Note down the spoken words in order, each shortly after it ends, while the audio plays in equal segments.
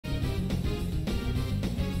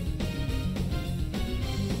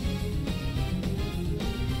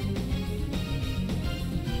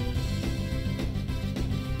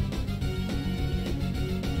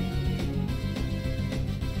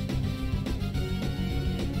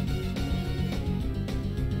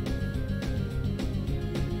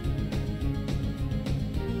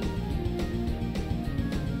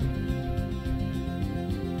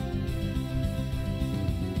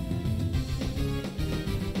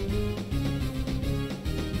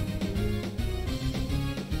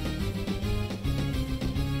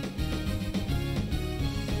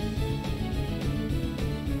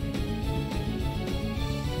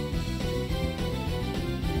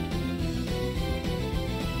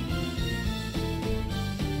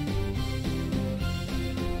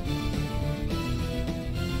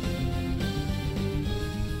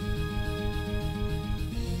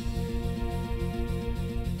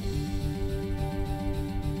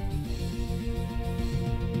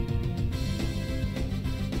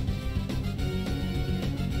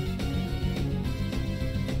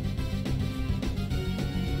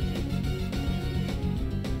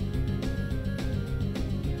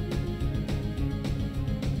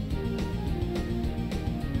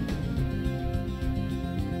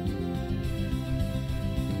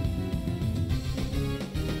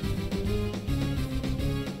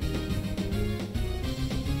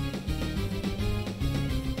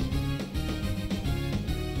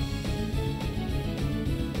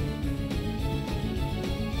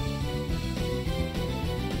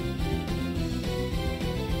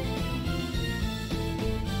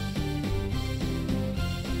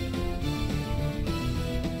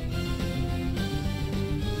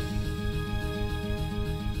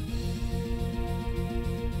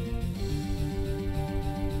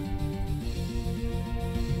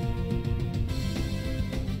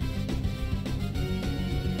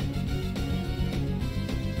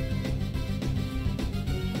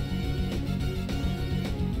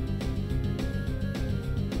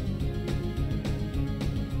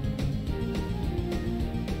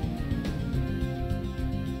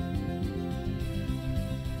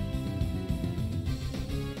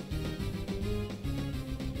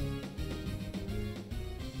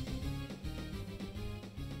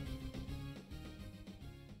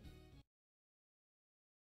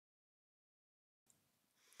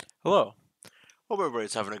Hello. Hope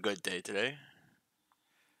everybody's having a good day today.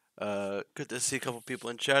 Good to see a couple people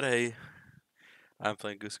in chat. Hey, I'm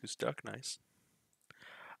playing Goose Goose Duck. Nice.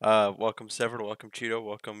 Welcome Severed. Welcome Cheeto.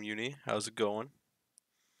 Welcome Uni. How's it going?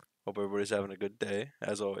 Hope everybody's having a good day,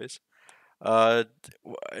 as always.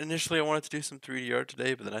 Initially I wanted to do some 3D art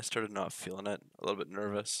today, but then I started not feeling it. A little bit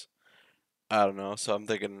nervous. I don't know. So I'm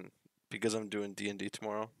thinking because I'm doing D&D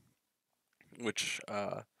tomorrow, which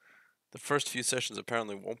the first few sessions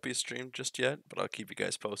apparently won't be streamed just yet, but I'll keep you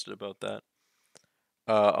guys posted about that.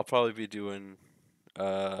 I'll probably be doing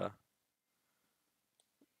uh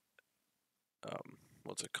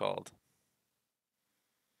what's it called?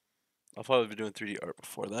 I'll probably be doing 3D art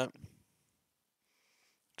before that,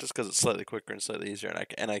 just because it's slightly quicker and slightly easier,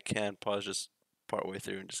 and I can pause just part way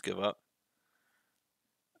through and just give up.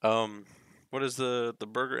 Um, what is the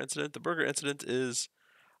burger incident? The burger incident is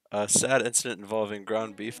a sad incident involving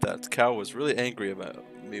ground beef that cow was really angry about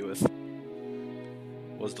me with.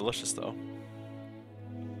 Was delicious though.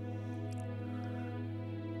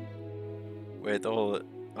 Wait, the whole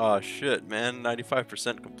oh shit, man,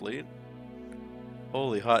 95% complete.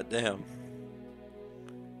 Holy hot damn.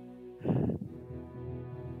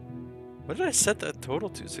 What did I set that total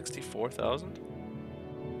to? 64,000?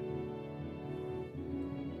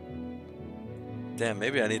 Damn,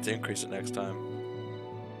 maybe I need to increase it next time.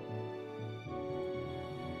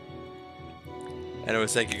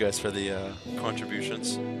 Anyways, thank you guys for the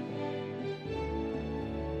contributions.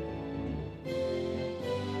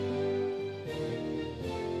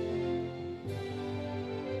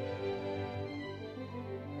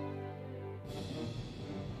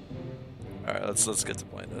 All right, let's get to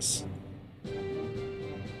playing this.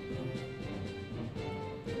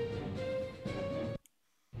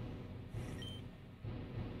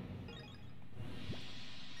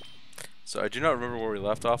 So I do not remember where we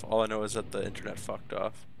left off. All I know is that the internet fucked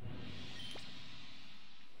off.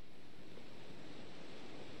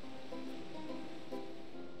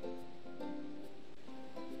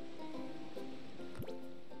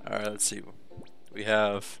 Alright, let's see. We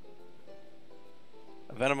have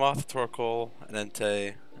a Venomoth, a Torkoal, an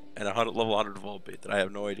Entei, and a level 100 Volbeat that I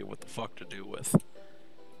have no idea what the fuck to do with.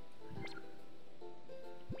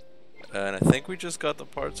 And I think we just got the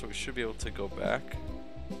part, so we should be able to go back.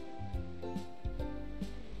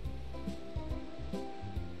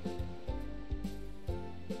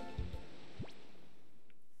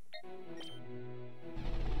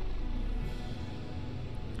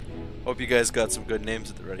 Hope you guys got some good names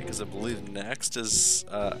at the ready, because I believe next is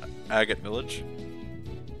Agate Village.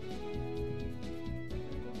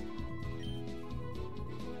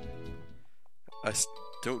 I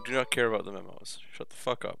do not care about the memos. Shut the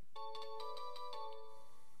fuck up.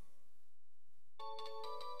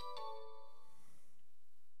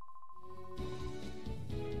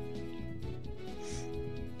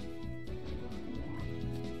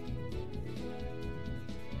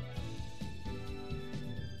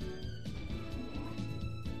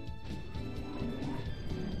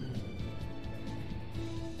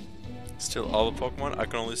 Steal all the Pokemon? I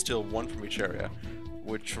can only steal one from each area.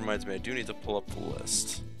 Which reminds me, I do need to pull up the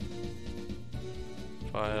list.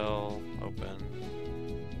 File, open.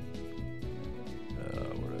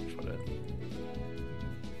 Where did I put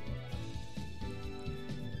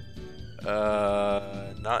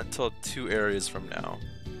it? Not until 2 areas from now.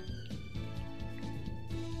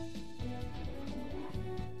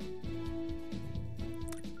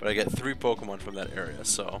 But I get 3 Pokemon from that area,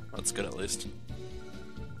 so that's good at least.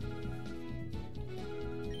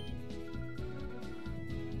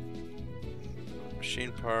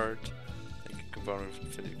 Machine part. Component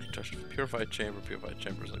purified chamber. Purified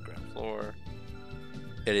chambers on the ground floor.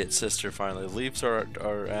 Idiot sister finally leaves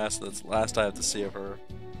our ass. That's the last I have to see of her.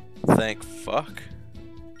 Thank fuck.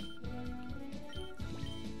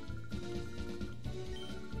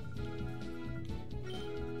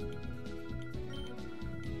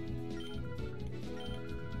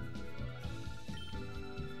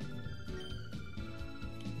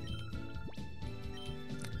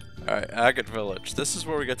 Alright, Agate Village. This is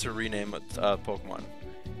where we get to rename Pokemon.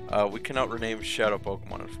 We cannot rename Shadow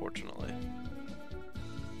Pokemon, unfortunately.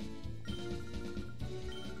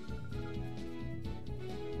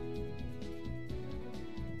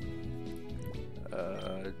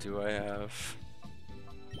 Do I have...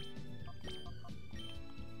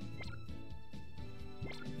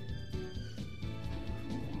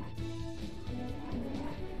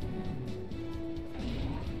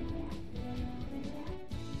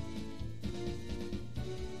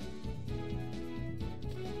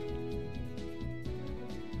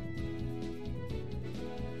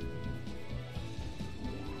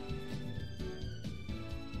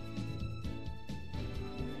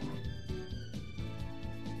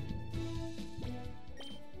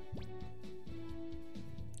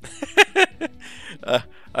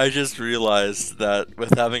 I just realized that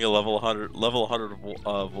with having a level 100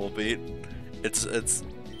 Volbeat, it's it's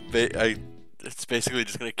basically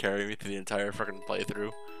just gonna carry me through the entire fucking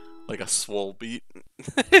playthrough, like a swole beat.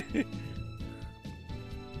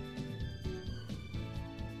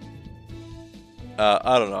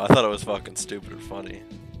 I don't know. I thought it was fucking stupid and funny.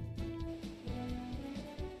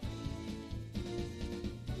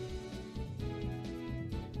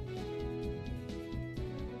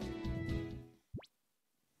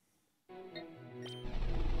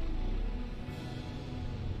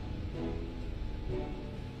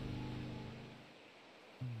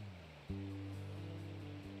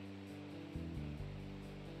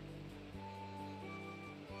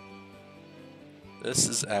 This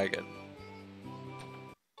is agate.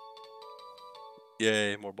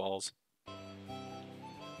 Yay, more balls.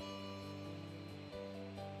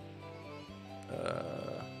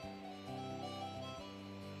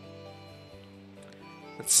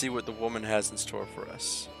 Let's see what the woman has in store for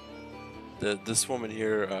us. This woman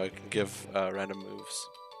here can give random moves.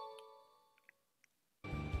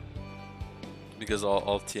 Because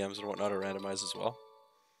all TMs and whatnot are randomized as well.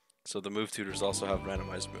 So the move tutors also have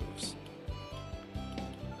randomized moves.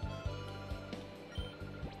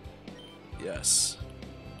 Yes.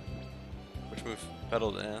 Which move?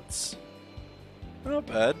 Pedal dance. Not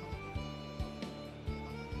bad.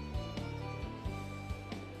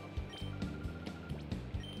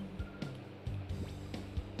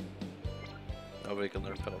 Nobody can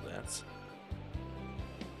learn pedal dance.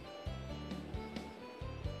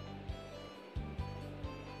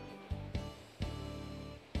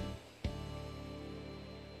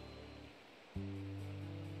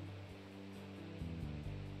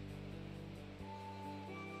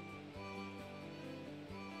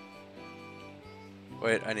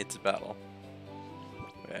 Wait, I need to battle.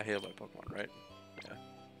 Wait, I heal my Pokemon, right? Yeah.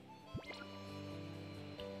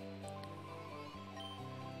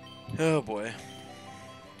 Oh boy.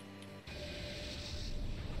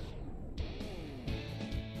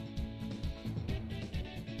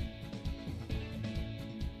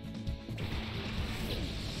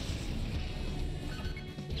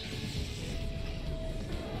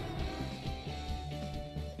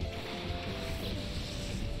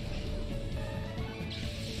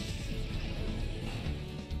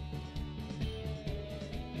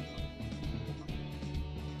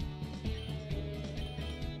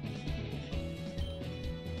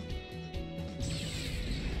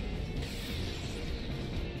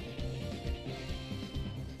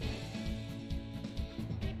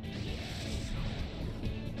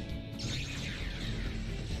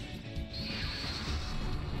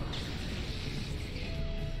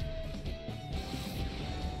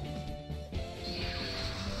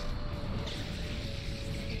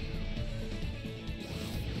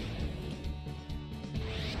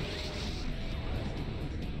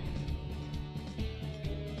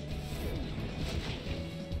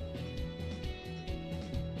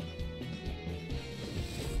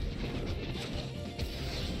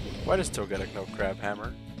 Why does Togetic know Crab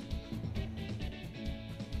Hammer?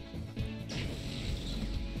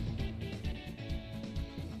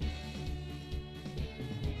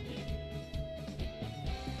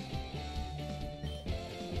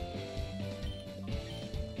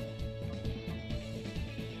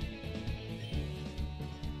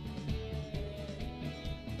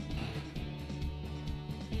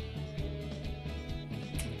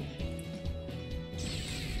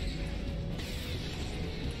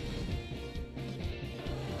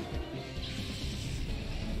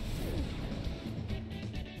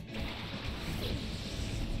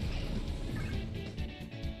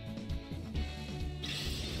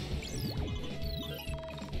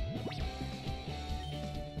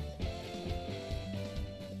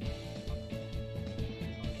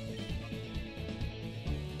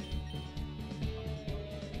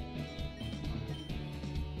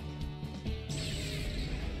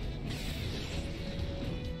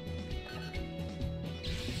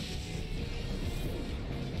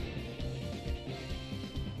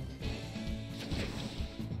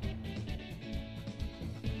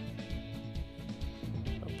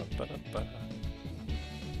 Ba-da-ba.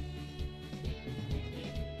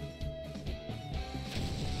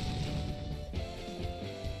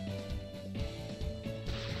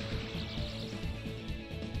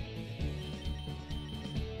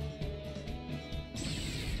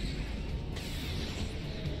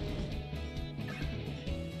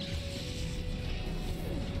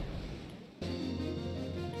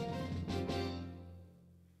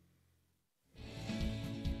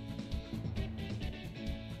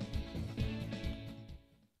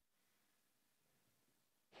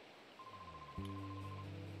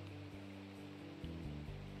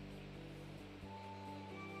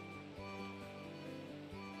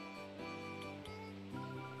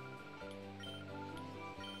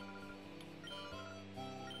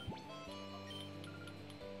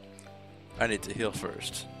 I need to heal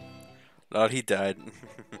first. Oh, he died.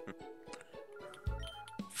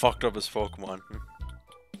 Fucked up his Pokemon.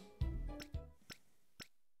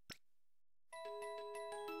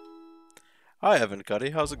 Hi, Evan Cuddy.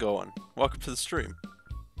 How's it going? Welcome to the stream.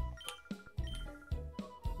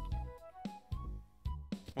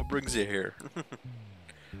 What brings you here?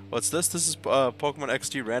 What's this? This is Pokemon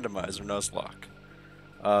XD Randomized, or Nuzlocke.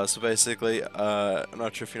 So basically, I'm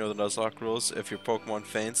not sure if you know the Nuzlocke rules. If your Pokemon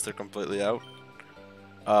faints, they're completely out.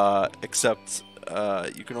 Except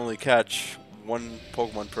you can only catch one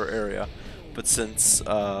Pokemon per area. But since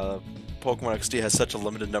Pokemon XD has such a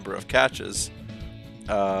limited number of catches,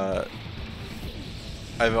 I've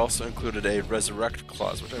also included a Resurrect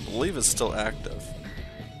clause, which I believe is still active.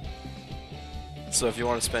 So if you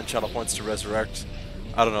want to spend channel points to resurrect,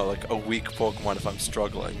 I don't know, like a weak Pokemon if I'm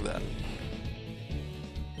struggling, then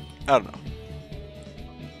I don't know.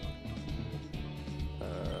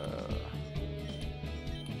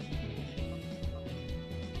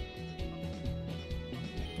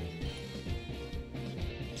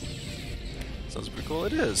 Sounds pretty cool.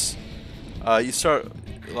 It is. You start,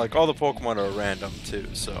 like, all the Pokemon are random too,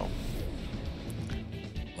 so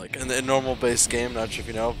like in the normal base game, not sure if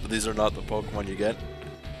you know, but these are not the Pokemon you get.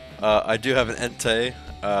 I do have an Entei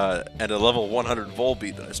and a level 100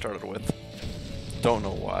 Volbeat that I started with. Don't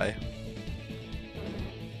know why.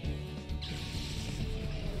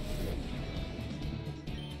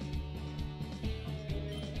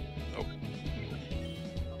 Oh.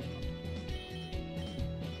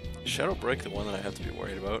 Shadow Break the one that I have to be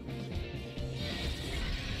worried about?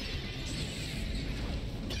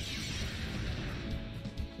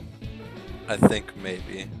 I think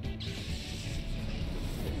maybe.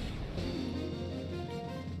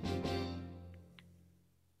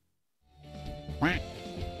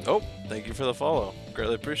 Oh, thank you for the follow.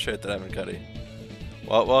 Greatly appreciate that, Evan Cuddy.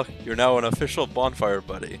 Well, you're now an official bonfire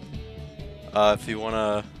buddy. If you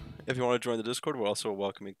wanna join the Discord, we're also a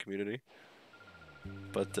welcoming community.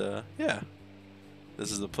 But yeah,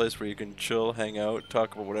 this is the place where you can chill, hang out,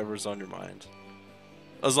 talk about whatever's on your mind,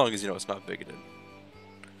 as long as you know it's not bigoted.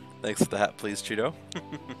 Thanks for the hat, please, Cheeto.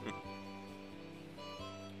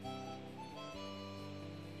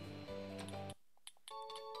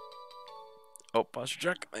 Oh, posture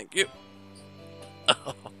check. Thank you.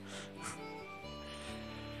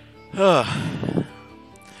 So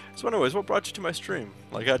anyways, what brought you to my stream?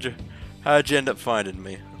 Like, how'd you end up finding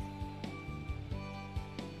me?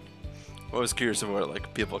 I was curious of where,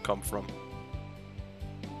 like, people come from.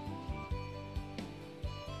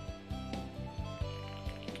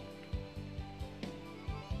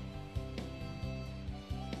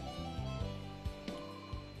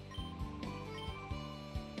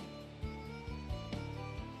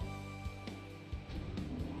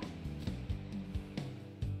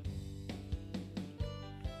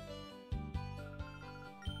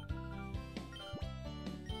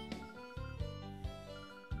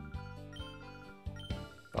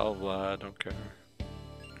 I don't care.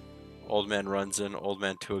 Old man runs in, old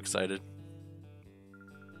man too excited.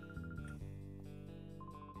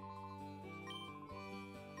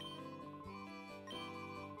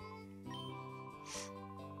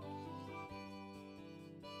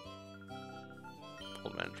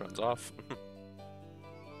 Old man runs off.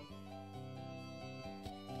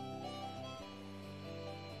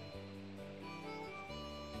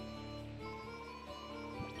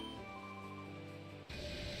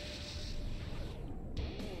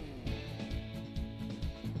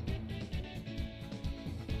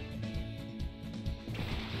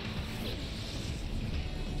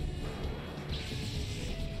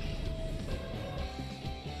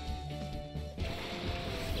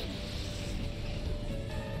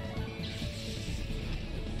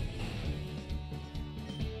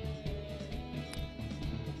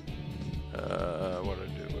 What do I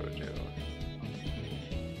do?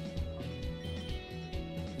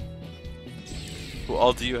 Who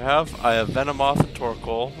all do you have? I have Venomoth and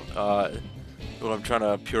Torkoal, who I'm trying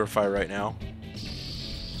to purify right now.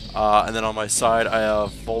 And then on my side, I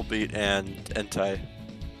have Volbeat and Entei.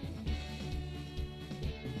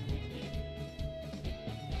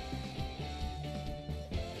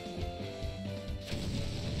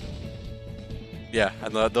 Yeah,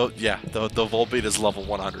 and the Volbeat is level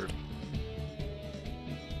 100.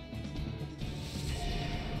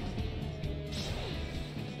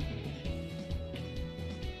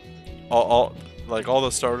 All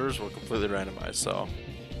the starters were completely randomized, so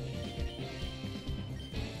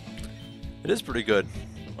it is pretty good.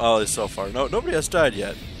 Well, at least so far. Nobody has died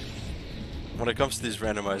yet. When it comes to these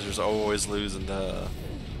randomizers, I always lose in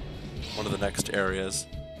one of the next areas.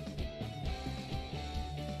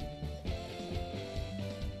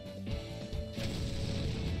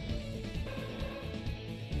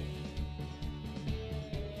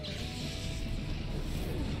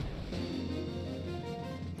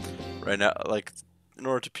 right now. Like, in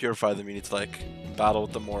order to purify them, you need to like battle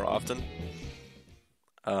with them more often.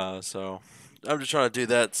 So I'm just trying to do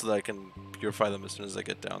that so that I can purify them as soon as I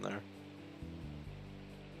get down there.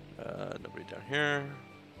 Nobody down here.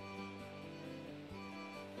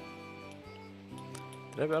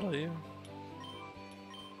 Did I battle you?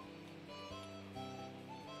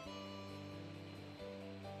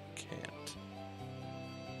 Can't.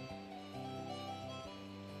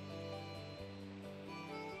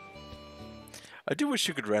 I do wish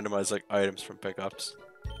you could randomize like items from pickups.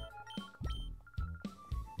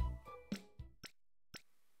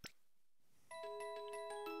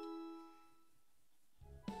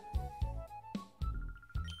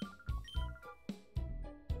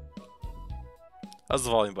 How's the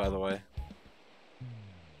volume, by the way?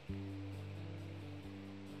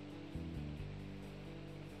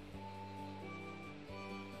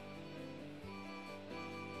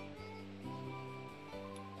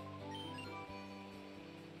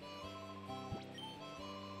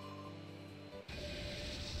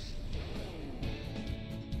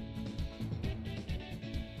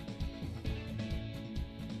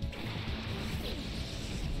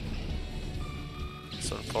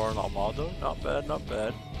 Foreign Almado? Not bad, not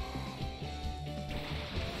bad.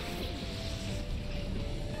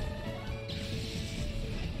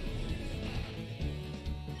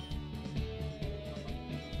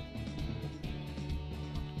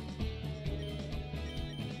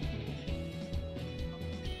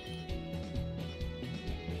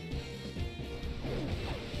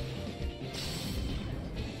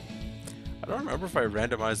 I don't remember if I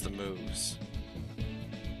randomized the moves.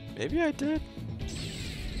 Maybe I did?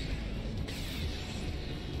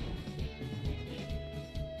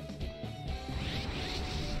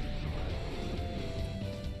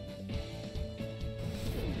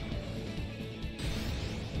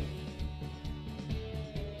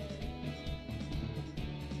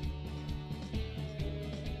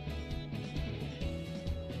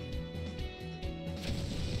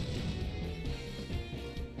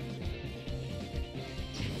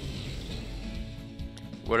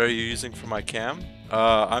 What are you using for my cam?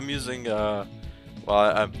 I'm using, well,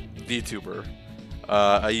 I'm VTuber.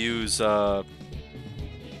 I use, I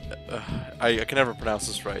can never pronounce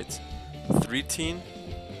this right. 3-teen?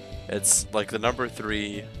 It's like the number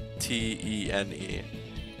 3, T-E-N-E.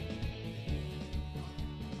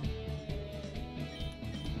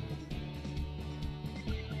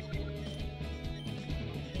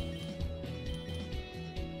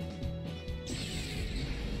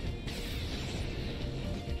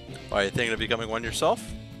 Are you thinking of becoming one yourself?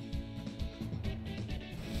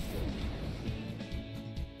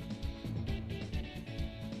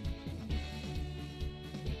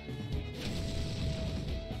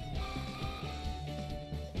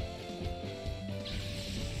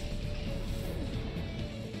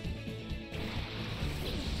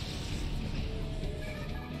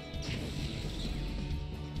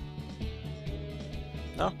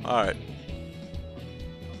 No? Alright.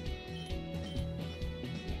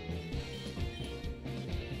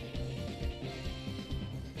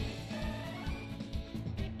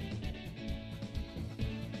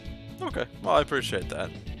 Okay, well, I appreciate that.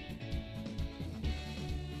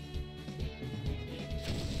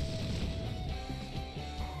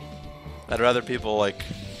 I'd rather people, like,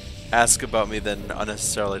 ask about me than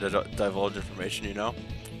unnecessarily divulge information, you know?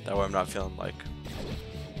 That way I'm not feeling like,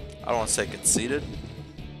 I don't want to say conceited.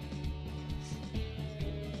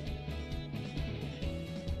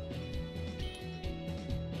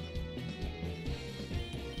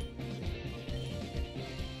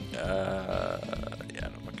 Yeah,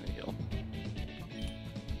 I'm not gonna heal.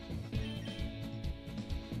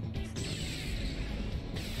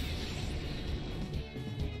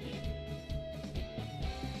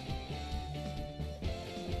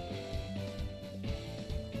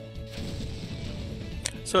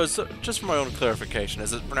 So, just for my own clarification,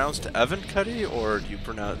 is it pronounced Evan Cuddy, or do you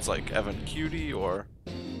pronounce like Evan Cutie, or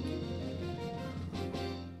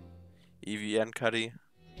EVN Cuddy?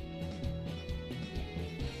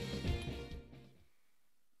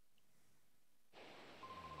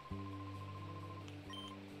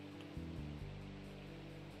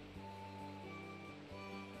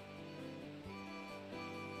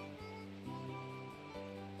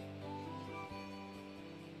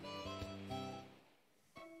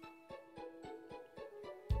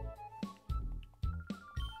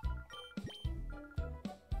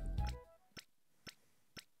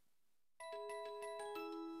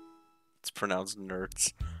 It's pronounced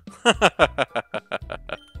nerds.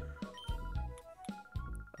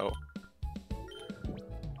 Oh.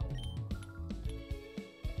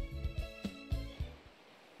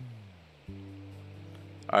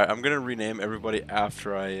 Alright, I'm gonna rename everybody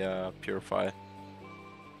after I purify.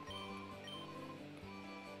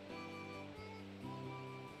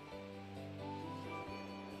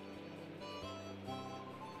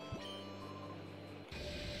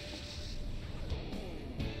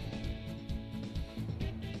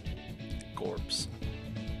 Corpse.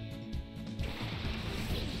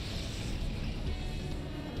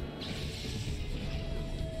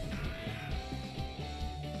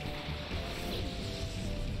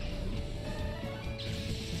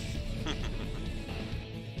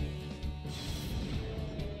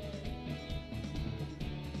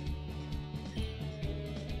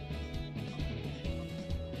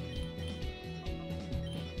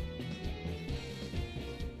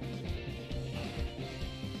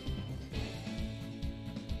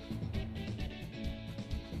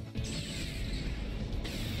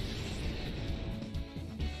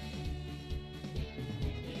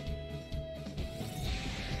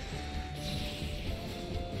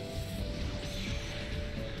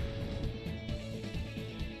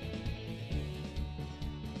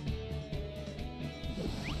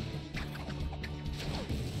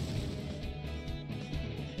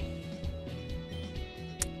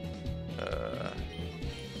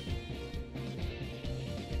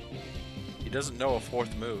 He doesn't know a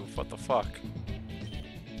fourth move. What the fuck?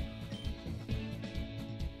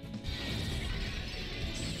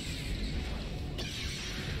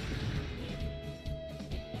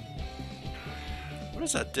 What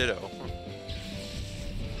is that ditto?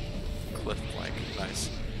 Cliff flank. Nice.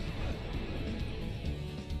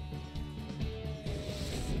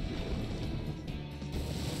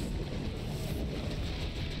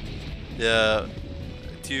 Yeah.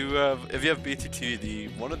 Do you have, if you have BTT, the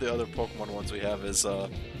one of the other Pokemon ones we have is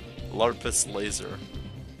Larpus Laser.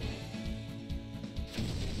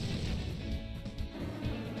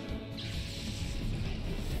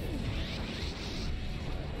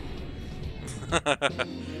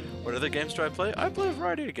 What other games do I play? I play a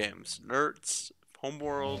variety of games. Nerds,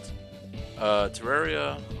 Homeworld,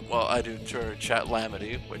 Terraria. Well, I do Chat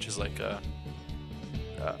Lamity, which is like a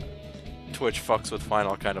Twitch fucks with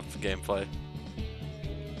final kind of gameplay.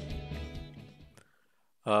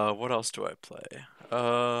 What else do I play?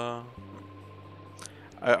 I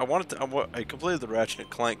wanted to. I completed the Ratchet and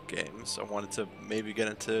Clank games. I wanted to maybe get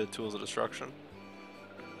into Tools of Destruction.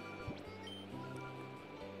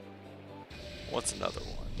 What's another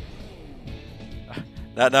one?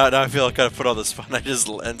 Now I feel like I put all this fun. I just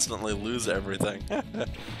instantly lose everything. But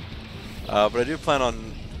I do plan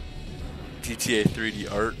on GTA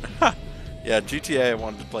 3D Art. Yeah, GTA I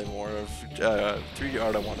wanted to play more of. 3D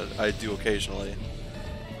Art I do occasionally.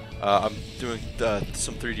 I'm doing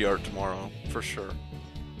some 3D Art tomorrow for sure.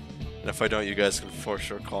 And if I don't, you guys can for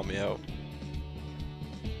sure call me out.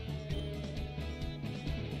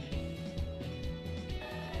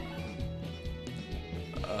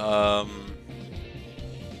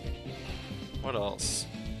 What else?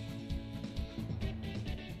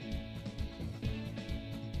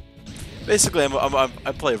 Basically,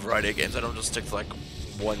 I play a variety of games. I don't just stick to like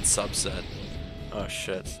one subset. Oh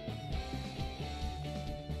shit.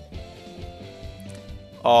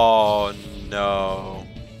 Oh no.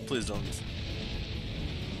 Please don't.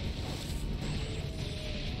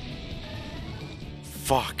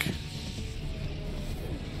 Fuck.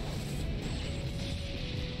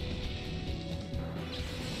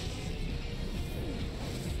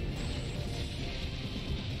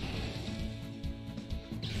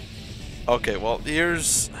 Okay, well,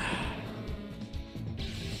 here's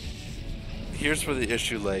where the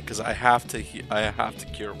issue lay, because I have to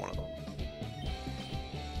cure one of them.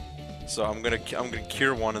 So I'm gonna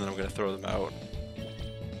cure one and then I'm gonna throw them out.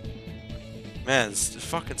 Man, it's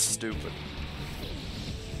fucking stupid.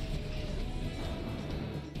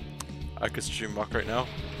 I could stream Muck right now.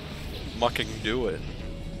 Mucking do it.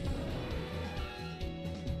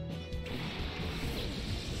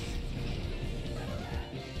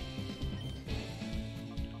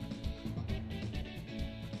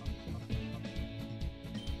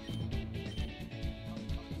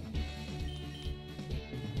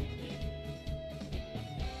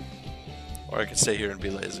 Or I can stay here and be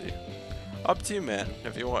lazy. Up to you, man.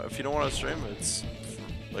 If you don't want to stream, it's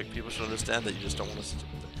like people should understand that you just don't want to.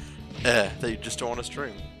 That you just don't want to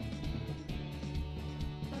stream.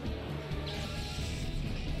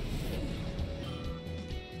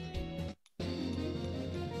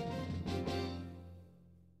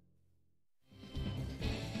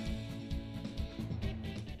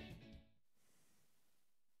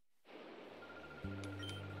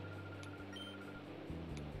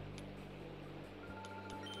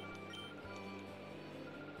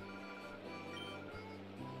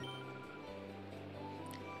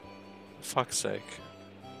 fuck's sake.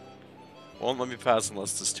 Won't let me pass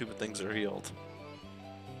unless the stupid things are healed.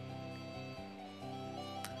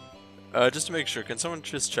 Just to make sure, can someone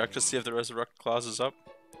just check to see if the Resurrect clause is up?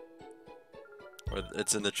 Or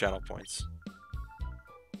it's in the channel points.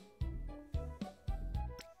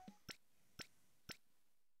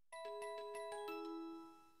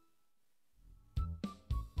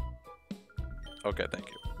 Okay, thank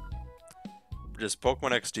you. Just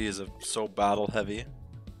Pokemon XD is so battle heavy,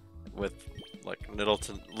 with like little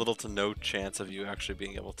to no chance of you actually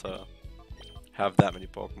being able to have that many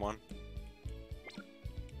Pokemon.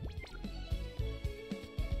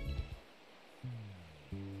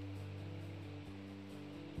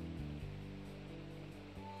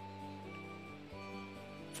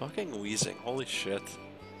 Fucking wheezing, holy shit.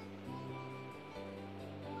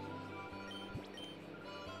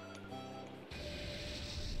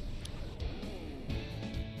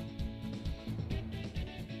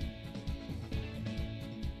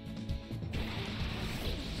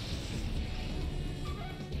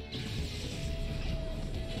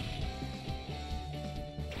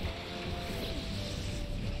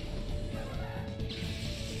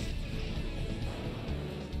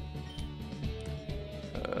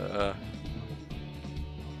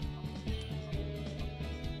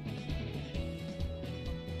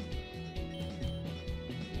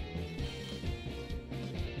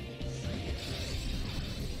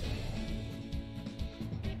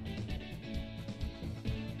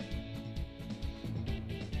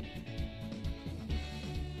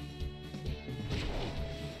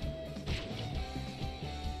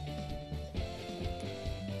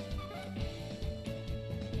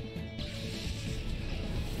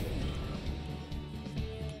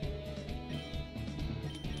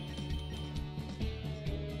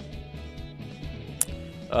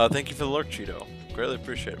 Thank you for the lurk, Cheeto. Greatly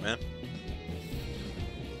appreciate it, man.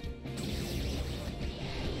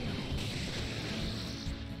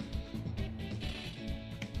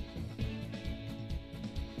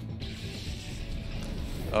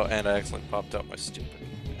 Oh, and I accidentally popped out my stupid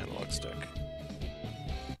analog stick.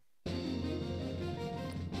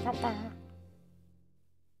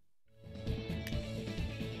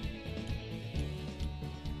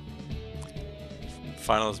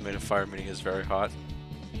 Finals made a fire meeting is very hot.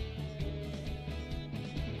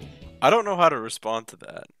 I don't know how to respond to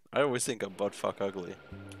that. I always think I'm buttfuck ugly.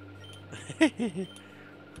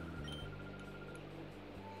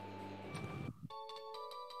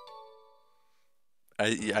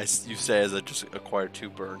 You say as I just acquired 2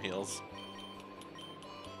 burn heals.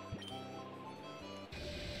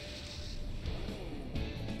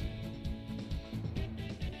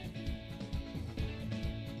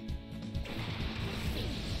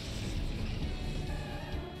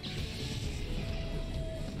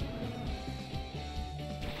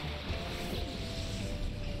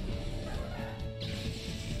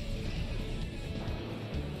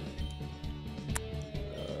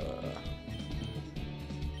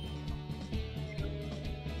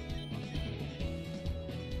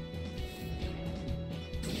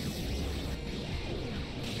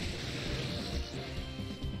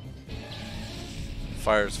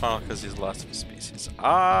 Fire is final because he's the last of his species.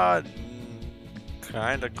 Kinda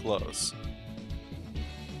close.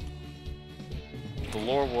 The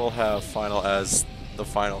lore will have final as the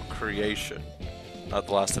final creation, not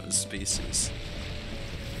the last of his species.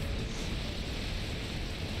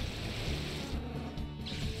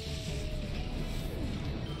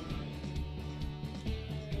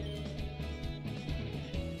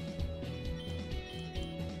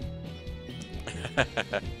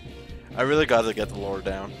 I really gotta get the lore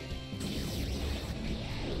down.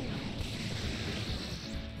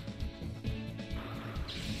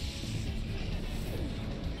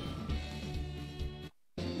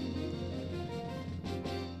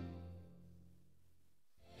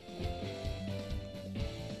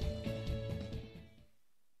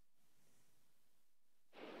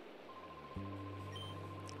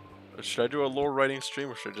 Should I do a lore writing stream,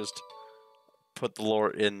 or should I just put the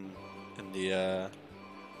lore in the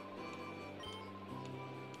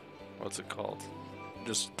what's it called?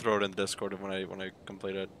 Just throw it in the Discord when I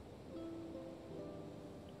complete it.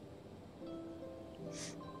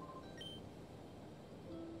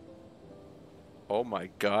 Oh my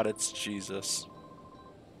god, it's Jesus.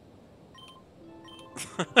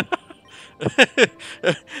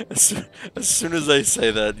 As soon as I say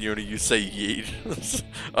that, you say yeet.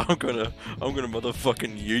 I'm gonna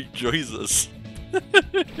motherfucking yeet Jesus.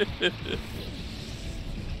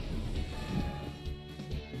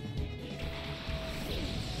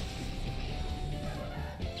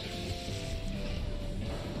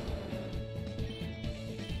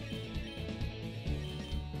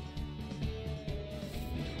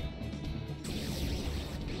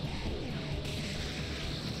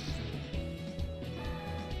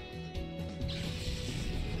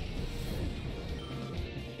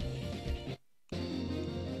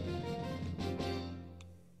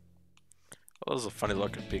 That was a funny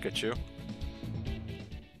looking Pikachu.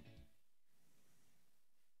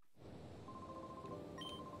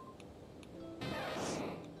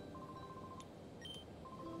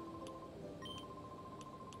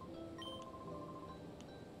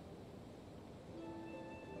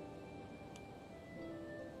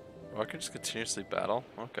 Oh, I can just continuously battle?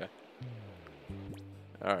 Okay.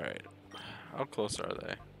 Alright. How close are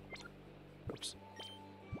they? Oops.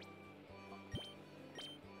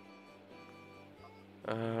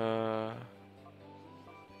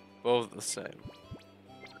 Both the same.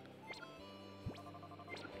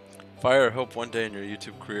 Fire, hope one day in your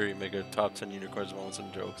YouTube career you make a top 10 unicorns, moments,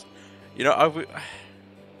 and jokes. You know,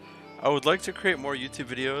 I would like to create more YouTube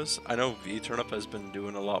videos. I know VTurnip has been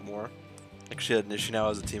doing a lot more. Actually, had Nishi now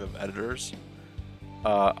as a team of editors.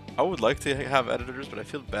 I would like to have editors, but I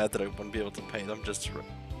feel bad that I wouldn't be able to pay them just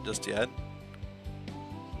yet.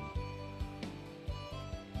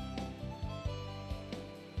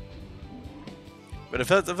 But if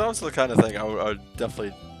that was the kind of thing, I would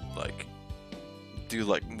definitely like do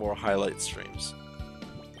like more highlight streams.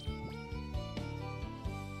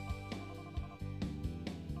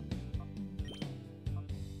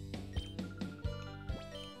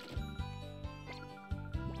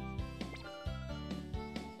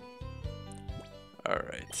 All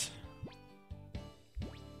right.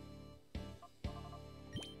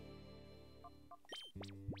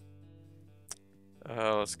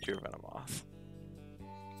 Let's cure Venomoth.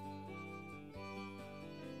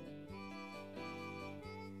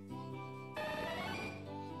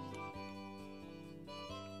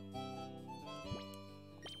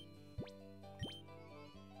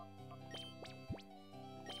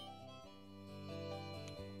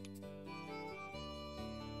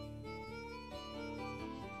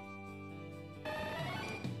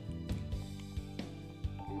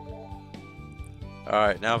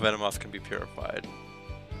 Alright, now Venomoth can be purified.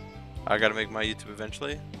 I gotta make my YouTube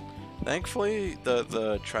eventually. Thankfully, the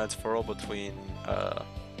transferal between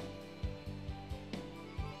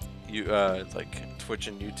like Twitch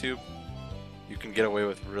and YouTube, you can get away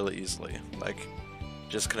with really easily. Like,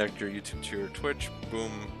 just connect your YouTube to your Twitch,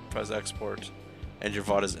 boom, press export, and your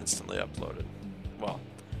VOD is instantly uploaded. Well,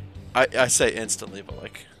 I say instantly, but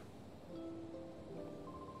like,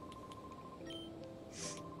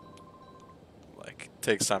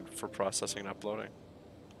 takes time for processing and uploading.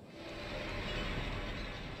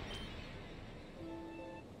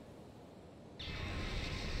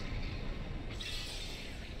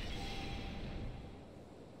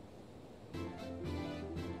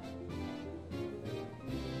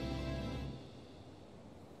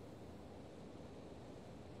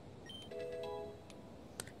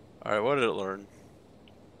 Alright, what did it learn?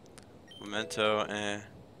 Memento,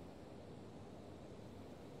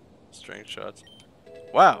 Strength shots.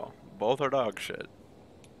 Wow, both are dog shit.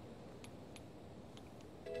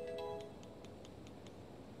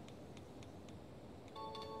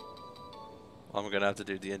 Well, I'm gonna have to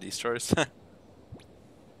do D&D stories. I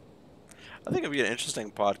think it'd be an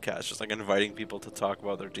interesting podcast, just like inviting people to talk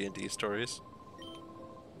about their D&D stories.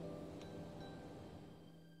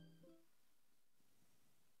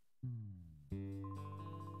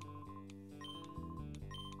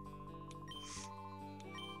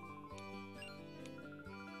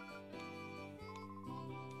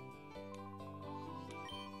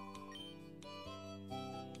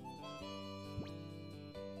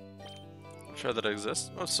 Sure that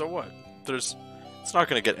exists. Oh, so what? It's not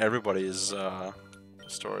gonna get everybody's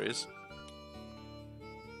stories.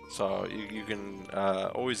 So you can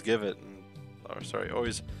always give it,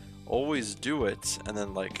 always do it, and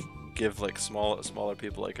then like give like smaller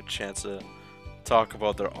people like a chance to talk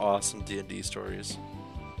about their awesome D&D stories.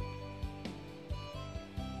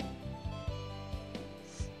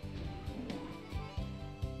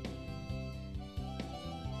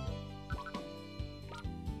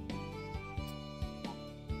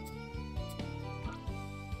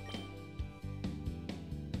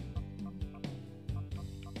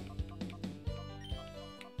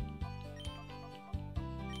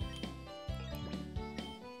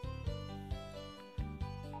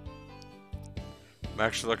 I'm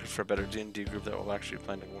actually looking for a better D&D group that will actually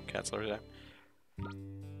play and won't cancel every time.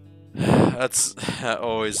 That's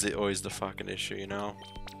always the fucking issue, you know.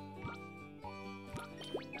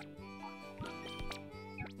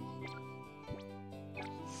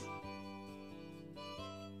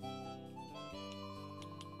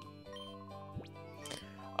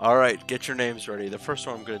 All right, get your names ready. The first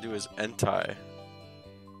one I'm gonna do is Entai.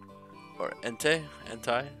 Or Entei?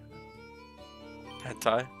 Entai?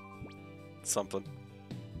 Hentai? Something.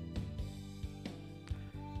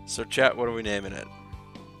 So chat, what are we naming it?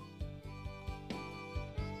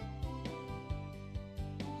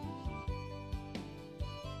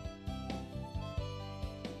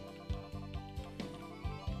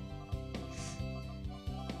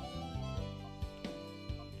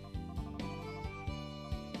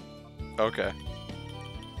 Okay.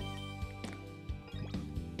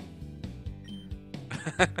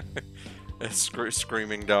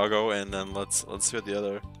 Screaming doggo, and then let's see what the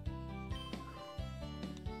other.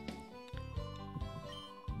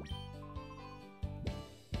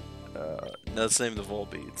 Let's name the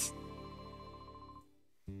Volbeats.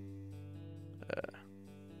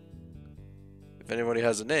 If anybody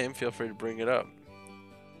has a name, feel free to bring it up.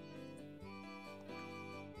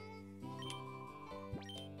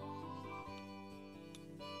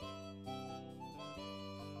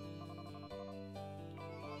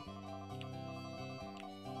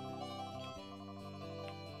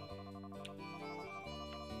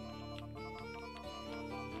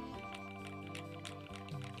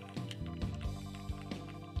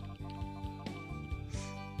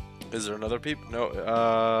 Is there another people?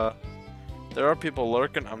 No, there are people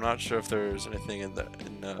lurking. I'm not sure if there's anything in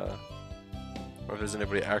or if there's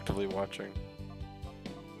anybody actively watching.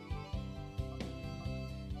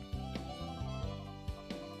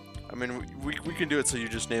 I mean, we can do it so you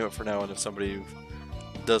just name it for now, and if somebody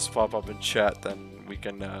does pop up in chat, then we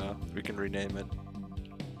can rename it.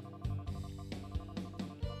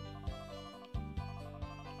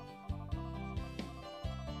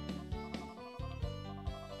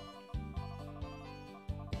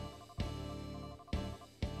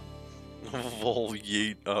 Vol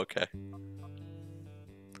yeet. Okay.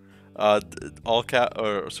 All cat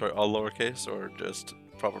or sorry, all lowercase or just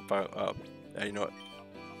proper. Yeah, you know what?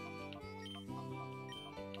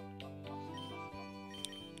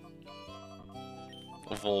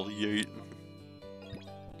 Vol yeet.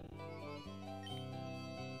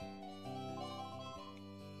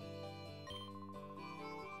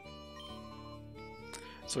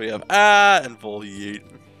 So we have and vol yeet.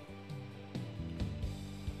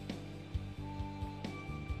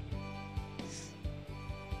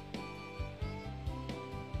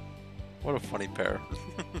 What a funny pair.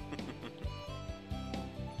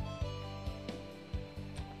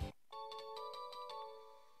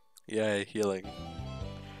 Yay, healing.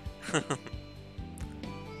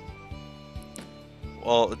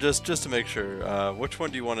 Well, just to make sure, which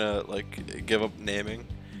one do you want to like give up naming?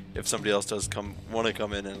 If somebody else does want to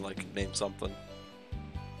come in and like name something.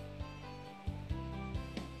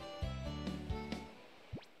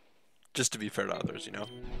 Just to be fair to others, you know.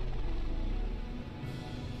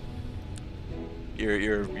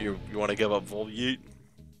 You want to give up Vol yeet?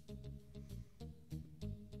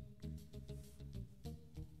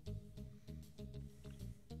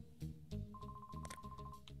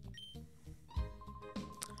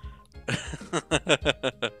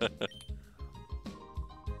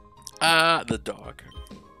 The dog.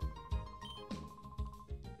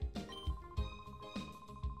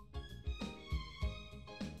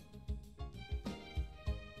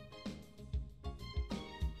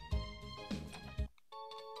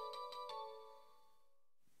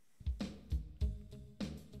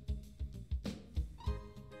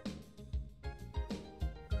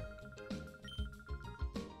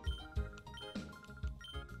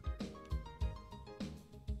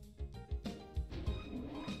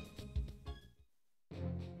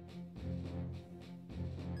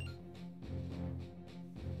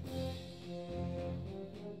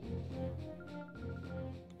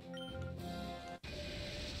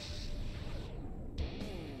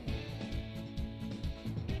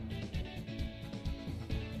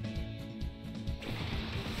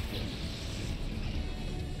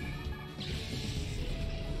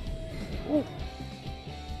 Ooh.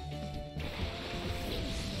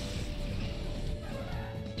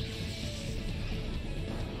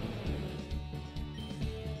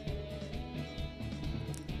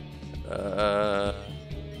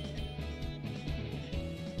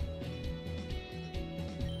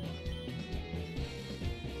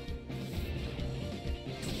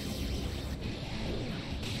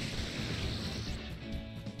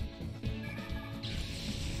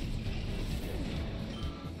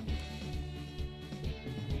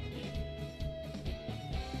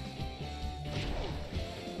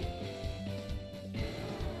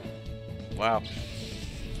 Wow.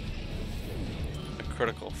 A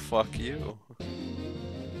critical fuck you.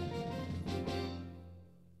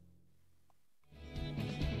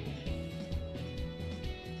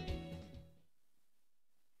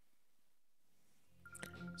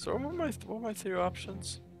 So what were my three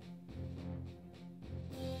options?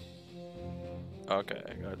 Okay,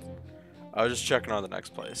 good. I was just checking on the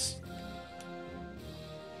next place.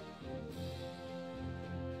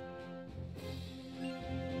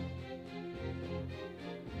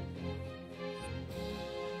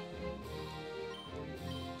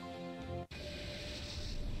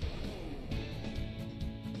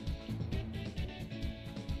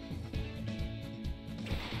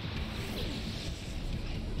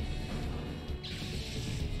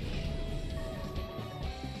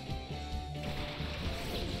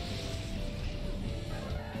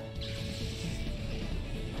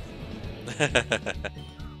 What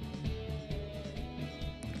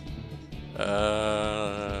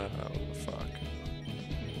the fuck?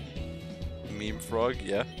 Meme frog,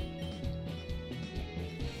 yeah.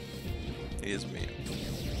 He is meme.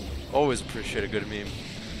 Always appreciate a good meme.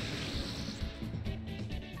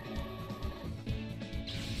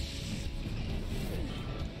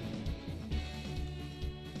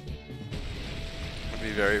 I'd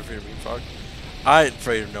be very afraid of meme frog. I ain't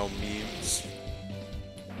afraid of no memes.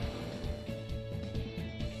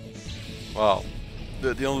 Well,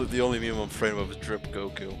 the only meme I'm afraid of is Drip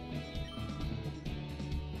Goku.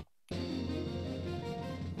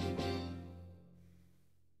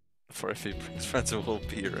 For if he brings friends, it will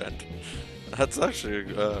be your end. That's actually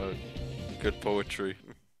good poetry.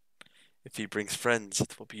 If he brings friends,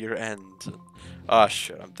 it will be your end. Ah,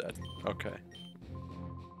 shit, I'm dead. Okay.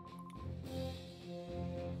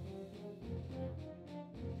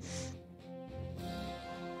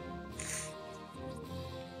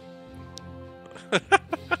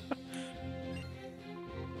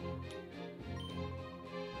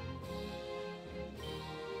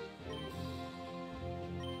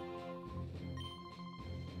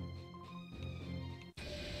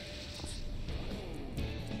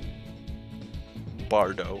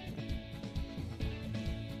 Bardo.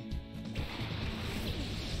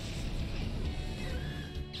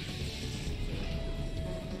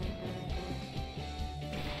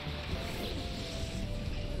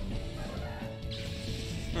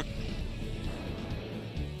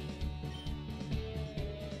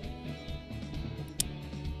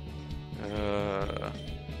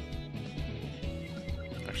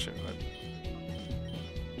 Actually,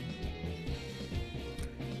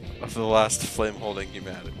 after the last flame holding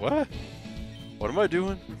humanity. What? What am I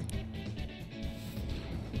doing?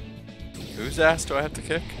 Whose ass do I have to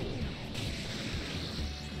kick?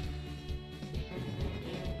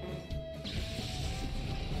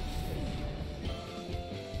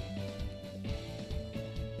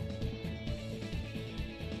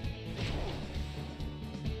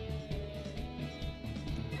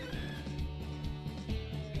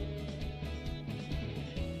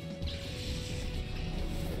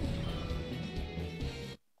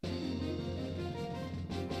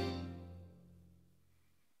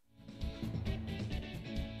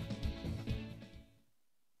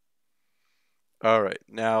 Alright,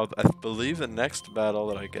 now I believe the next battle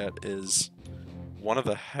that I get is one of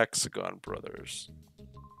the Hexagon brothers.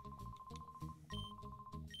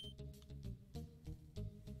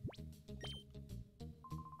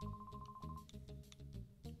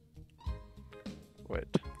 Wait.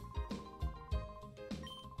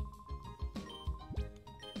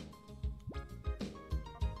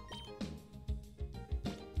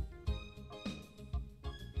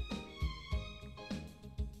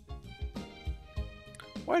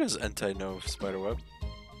 Why does Entei know Spiderweb?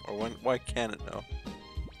 Or why can it know?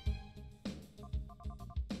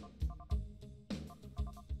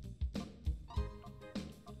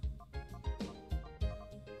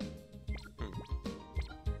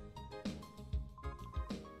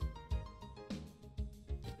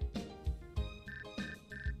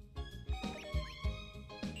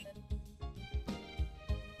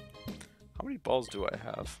 How many balls do I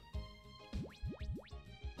have?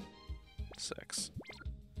 6.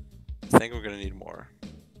 I think we're gonna need more.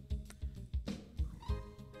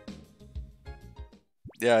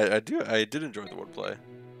 Yeah, I did enjoy the wordplay.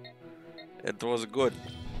 It was good.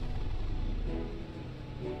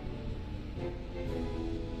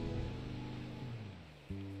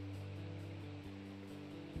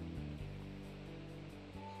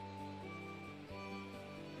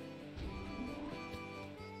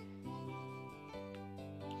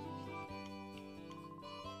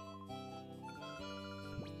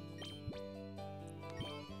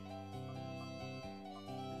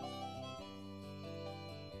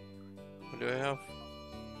 What do I have?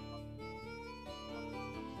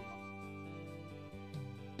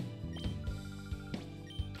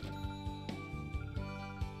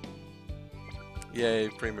 Yay,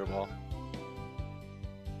 Premier Ball.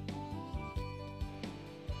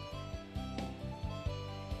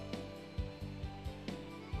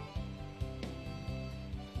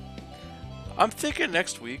 I'm thinking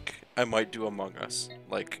next week I might do Among Us,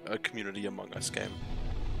 like a community Among Us game.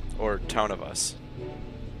 Or Town of Us.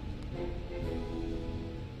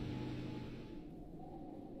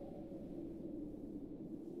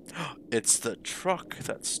 It's the truck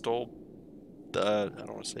that stole the, I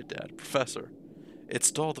don't want to say dad, professor. It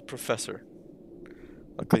stole the professor.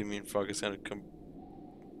 Luckily, me and Frog is gonna come.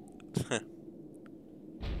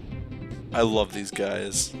 I love these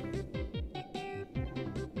guys.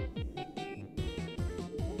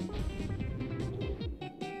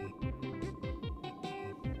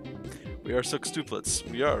 We are sextuplets.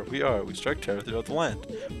 We are. We strike terror throughout the land.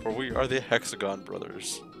 For we are the Hexagon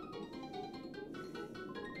Brothers.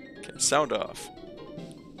 Okay, sound off.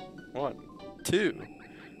 1, 2,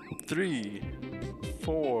 3,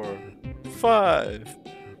 4, 5.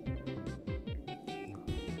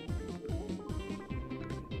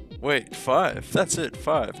 Wait, 5? That's it,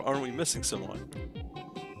 5. Aren't we missing someone?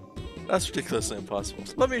 That's ridiculously impossible.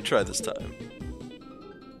 Let me try this time.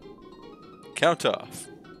 Count off.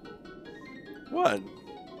 1,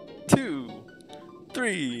 2,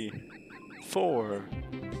 3, 4,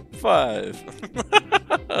 5.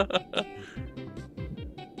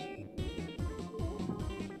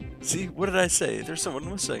 See, what did I say? There's someone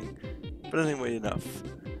missing. But anyway, enough.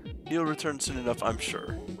 He'll return soon enough, I'm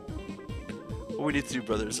sure. What we need to do,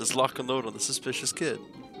 brothers, is lock and load on the suspicious kid.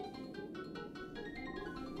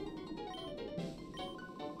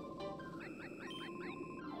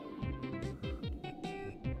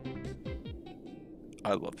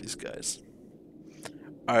 I love these guys.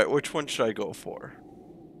 Alright, which one should I go for?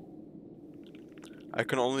 I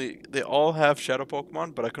can only... They all have shadow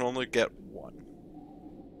Pokemon, but I can only get one.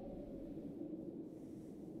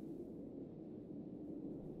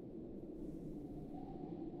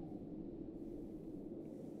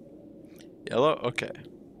 Yellow? Okay.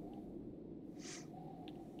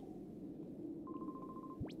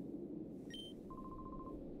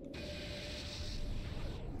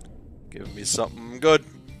 Give me something good.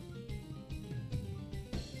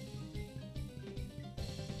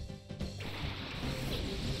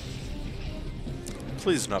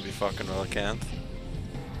 Please not be fucking Relicanth.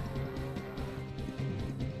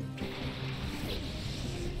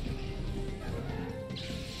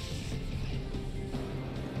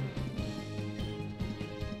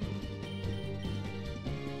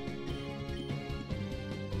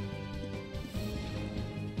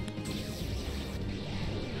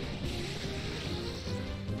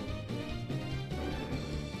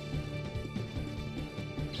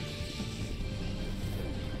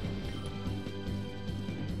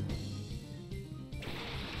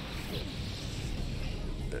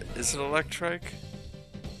 Is it Electric?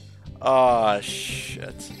 Ah,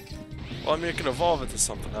 shit. Well, I mean, it can evolve into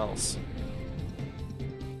something else.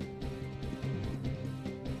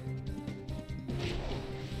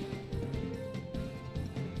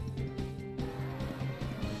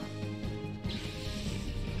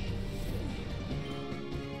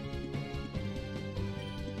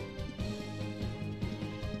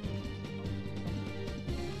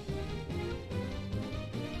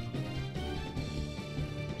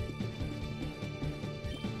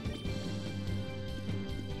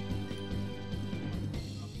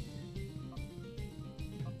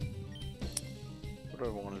 What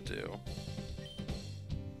do I want to do?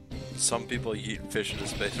 Some people eat fish into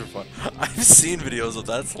space for fun. I've seen videos of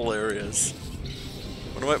that. It's hilarious.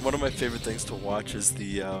 One of my favorite things to watch is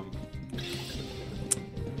the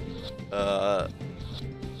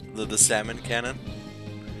salmon cannon.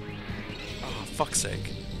 Oh, fuck's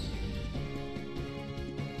sake.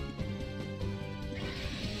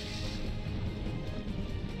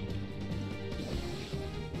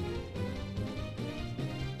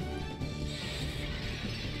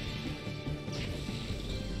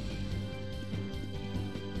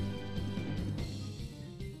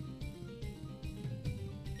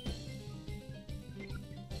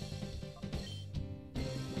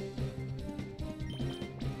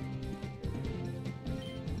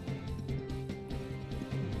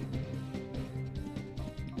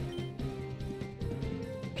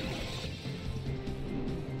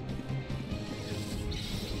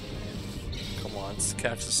 Let's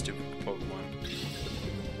catch the stupid Pokemon.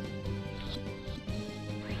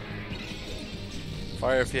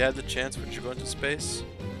 Fire, if you had the chance, would you go into space?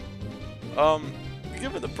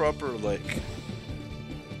 Given the proper, like,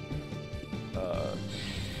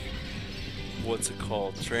 what's it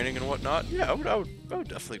called, training and whatnot, yeah, I would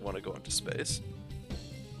definitely want to go into space.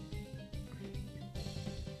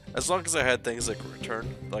 As long as I had things like a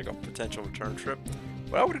return, like a potential return trip,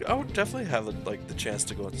 but I would definitely have like the chance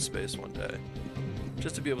to go into space one day.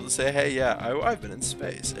 Just to be able to say, hey, yeah, I've been in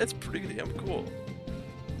space. It's pretty damn cool.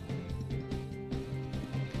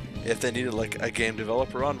 If they needed like a game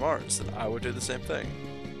developer on Mars, then I would do the same thing.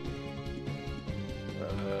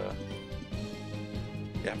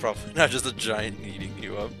 Yeah, probably not just a giant eating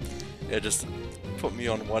you up. Yeah, just put me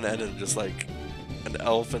on one end and just like an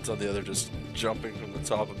elephant on the other, just jumping from the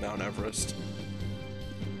top of Mount Everest.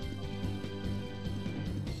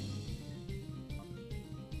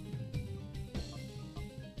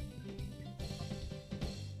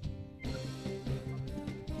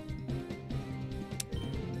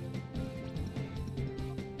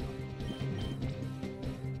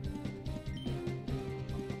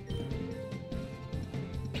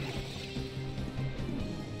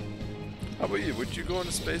 How about you? Would you go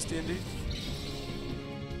into space D&D?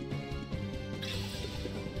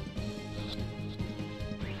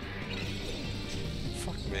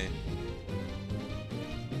 Fuck me.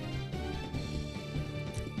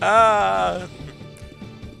 Ah!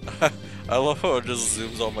 I love how it just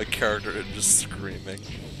zooms on my character and just screaming.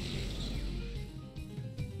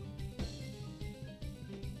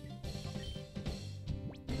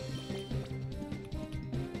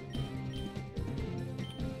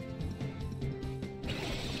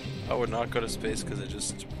 I would not go to space because I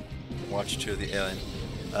just watched 2 of the Alien.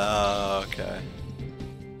 Okay.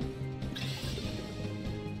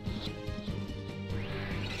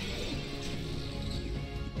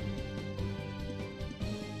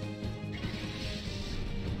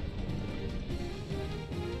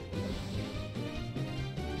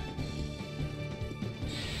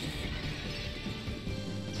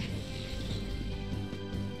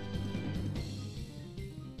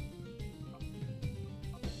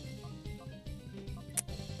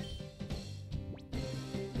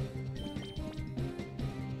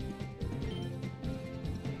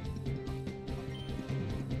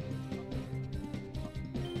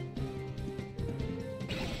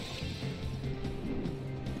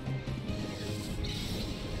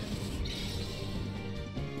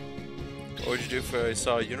 What would you do if I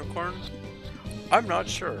saw a unicorn? I'm not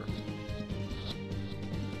sure.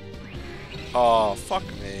 Oh, fuck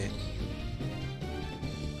me.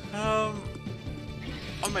 I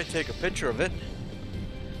might take a picture of it.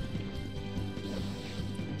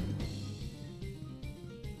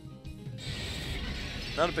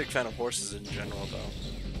 Not a big fan of horses in general, though.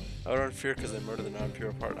 I would run fear because they murder the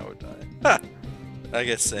non-pure part and I would die. Ha! I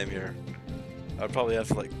guess same here. I'd probably have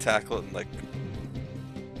to, like, tackle it and, like,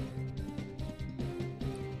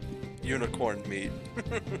 unicorn meat.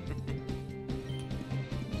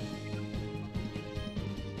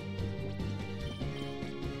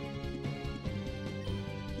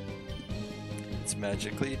 It's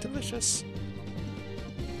magically delicious.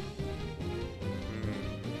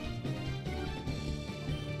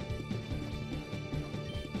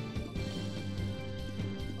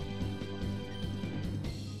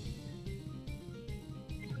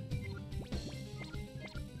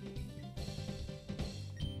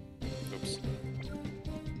 Oops.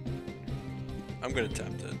 I'm gonna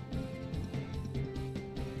attempt it.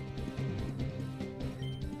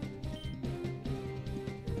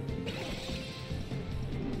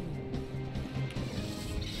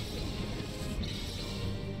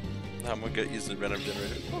 I'm gonna get used to the random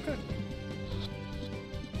generator. Okay.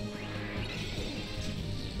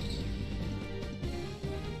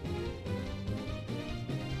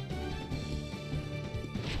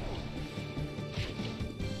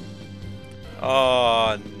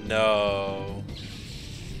 Oh no.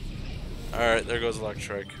 Alright, there goes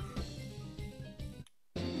Electric.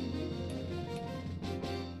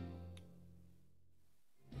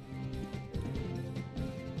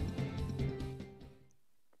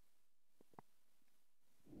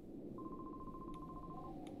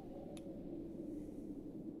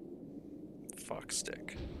 Fuck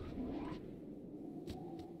stick.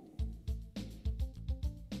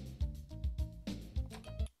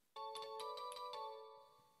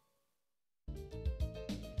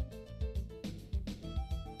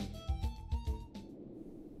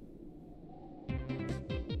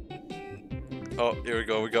 Oh, here we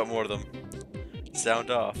go. We got more of them. Sound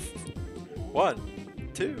off.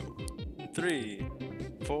 1, 2, 3,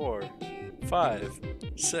 4, 5,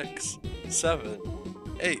 6, 7,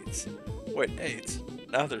 8. Wait, 8?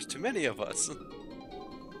 Now there's too many of us.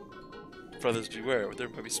 Brothers beware, there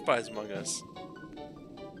might be spies among us.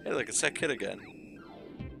 Hey, look, it's that kid again.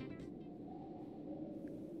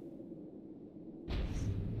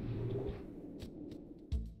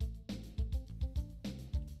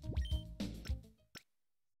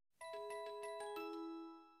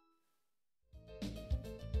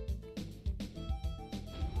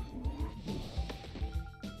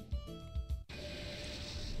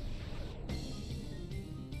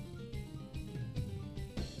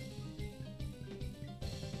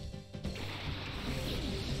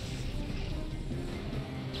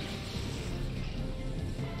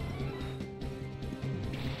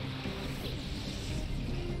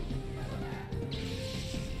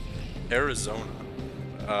 Arizona.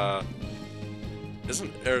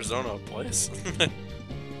 Isn't Arizona a place?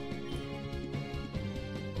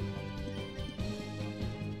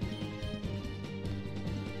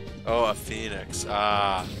 Oh, a phoenix.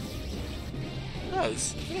 Ah. Yeah,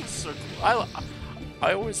 phoenixes are cool.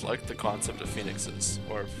 I always liked the concept of phoenixes,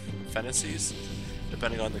 or fantasies,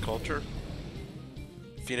 depending on the culture.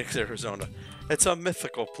 Phoenix, Arizona. It's a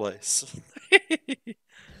mythical place.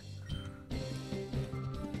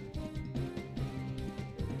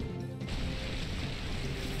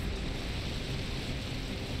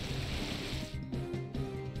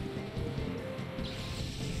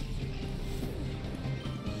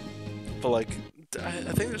 But like, I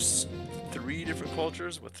think there's 3 different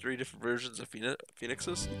cultures with 3 different versions of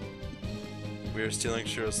phoenixes. We are stealing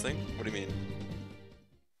Shiro's thing? What do you mean?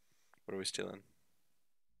 What are we stealing?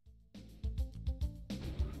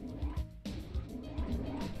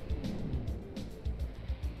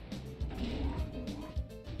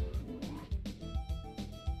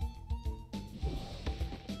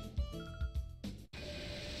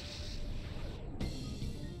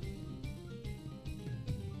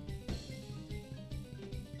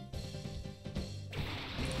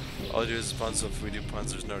 All I do is puns, so if we do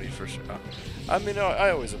puns, there's no need for Shiro. I mean,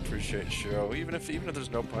 I always appreciate Shiro, even if there's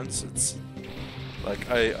no puns, it's like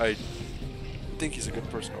I think he's a good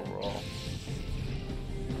person overall.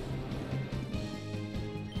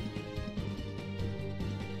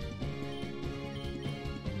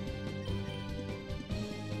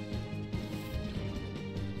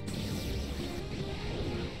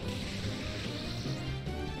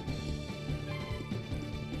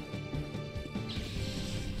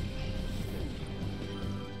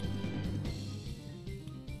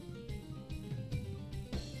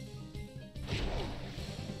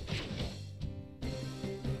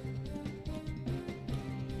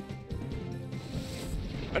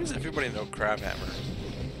 Why does everybody know Crab Hammer?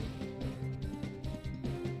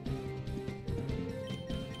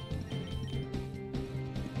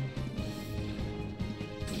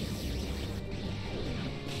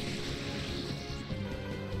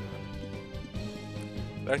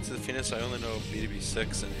 Back to the Phoenix, I only know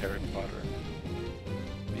BDB6 and Harry Potter.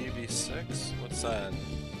 BDB6? What's that?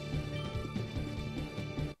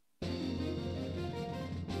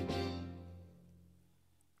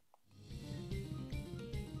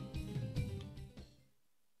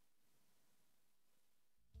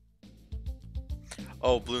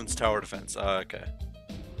 Oh, Bloons Tower Defense. Okay.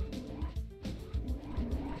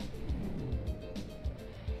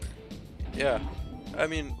 Yeah. I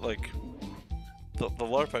mean, like, the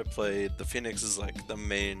LARP I played, the Phoenix is like the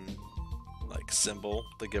main, like, symbol,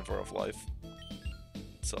 the giver of life.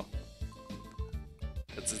 So,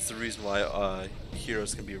 it's the reason why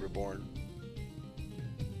heroes can be reborn.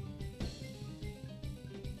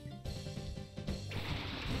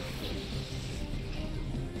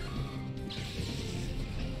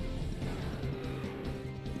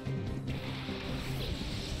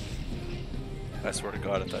 I swear to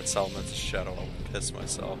God, if that Salamance's shadow, I'll piss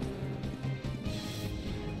myself.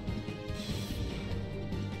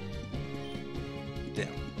 Damn.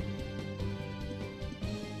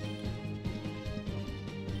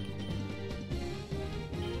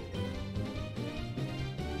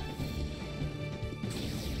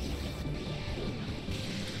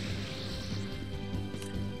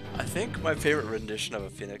 I think my favorite rendition of a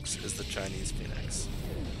Phoenix is the Chinese Phoenix.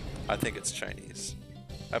 I think it's Chinese.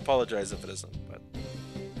 I apologize if it isn't, but...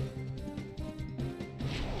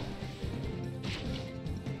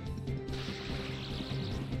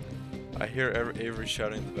 I hear Avery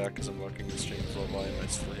shouting in the back as I'm lurking the stream full volume. I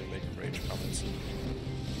still hear him making rage comments.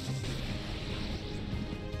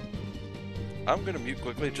 I'm gonna mute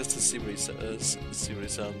quickly just to see what he says, see what he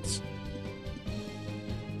sounds.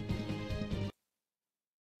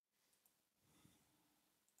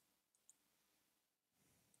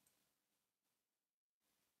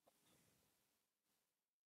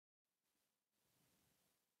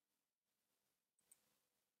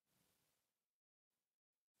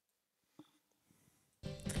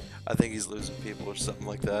 I think he's losing people or something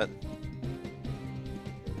like that.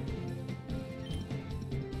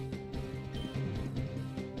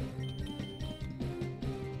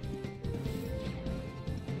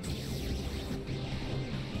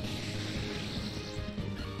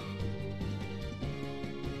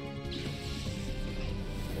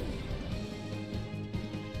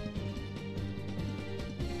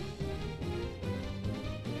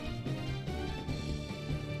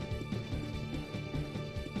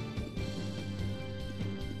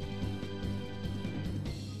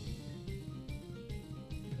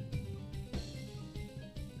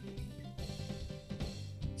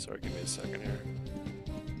 Sorry, give me a second here.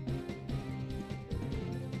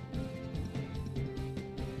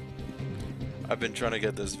 I've been trying to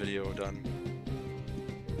get this video done.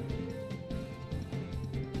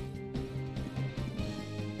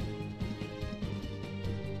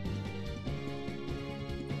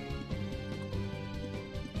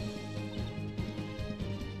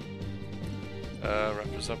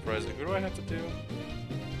 Raptors Uprising. Who do I have to do?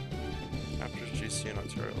 PC and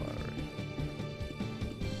Ontario Lottery.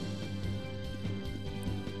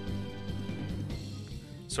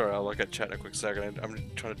 Sorry, I'll look at chat in a quick second. I'm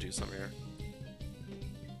trying to do something here.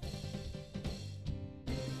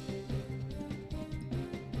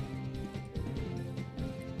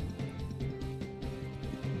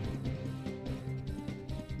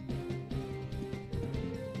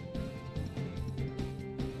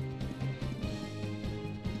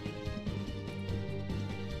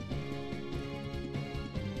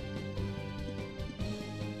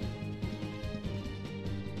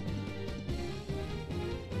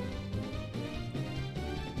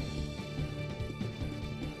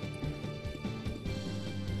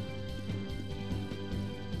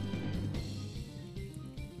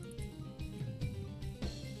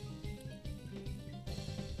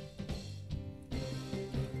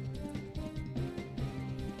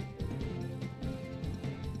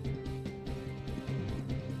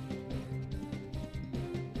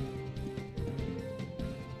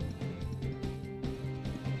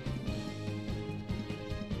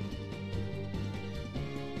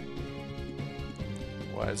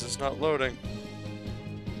 Why is this not loading?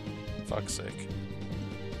 Fuck's sake.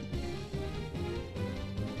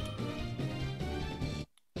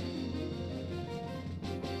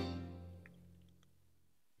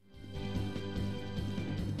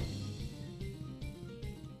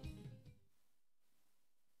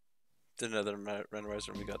 Did another randomizer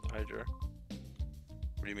when we got the Hydra.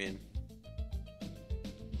 What do you mean?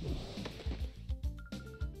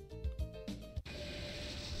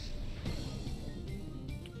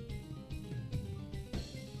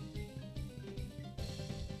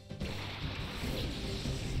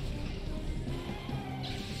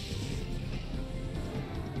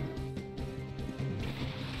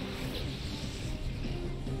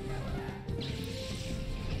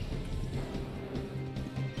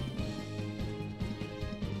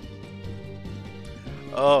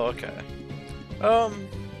 Oh, okay.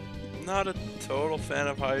 Not a total fan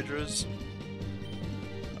of Hydras.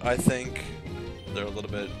 I think they're a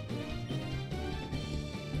little bit...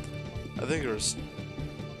 I think there's...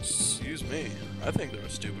 Excuse me. I think they're a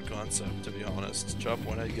stupid concept, to be honest. Chop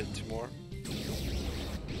one head, get two more.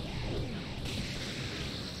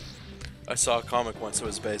 I saw a comic once that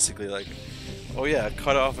was basically like, oh yeah,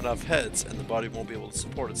 cut off enough heads and the body won't be able to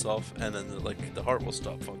support itself, and then the heart will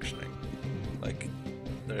stop functioning. Like,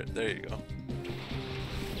 there you go.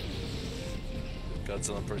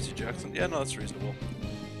 Godzilla and Percy Jackson. Yeah, no, that's reasonable.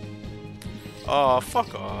 Aw,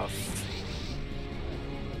 fuck off.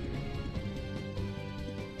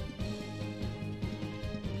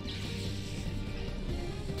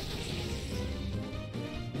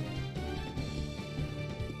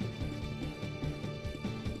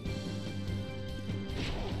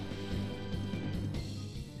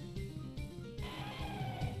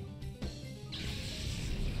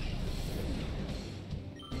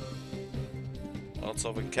 Well,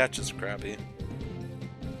 solving catch is crappy.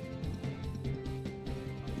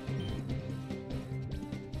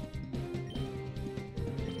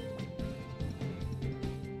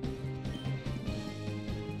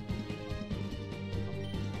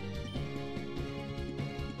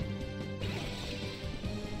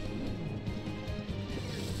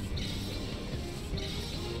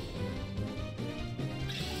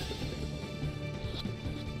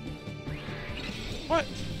 What?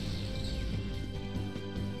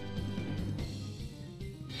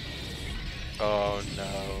 Oh no.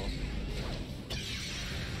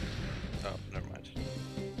 Oh, never mind.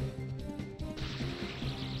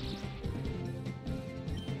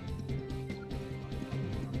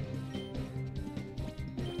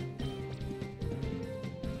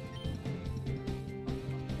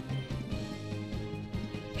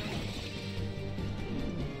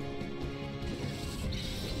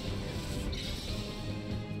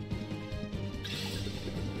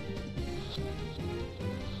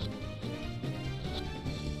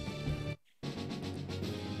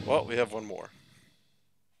 Well, we have one more.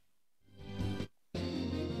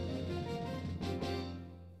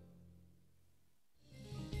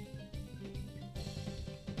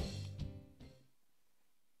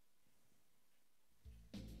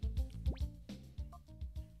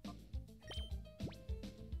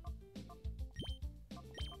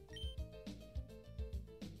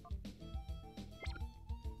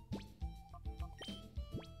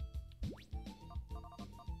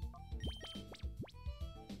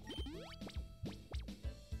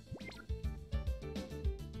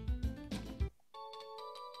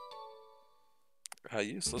 How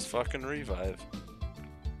useless fucking revive.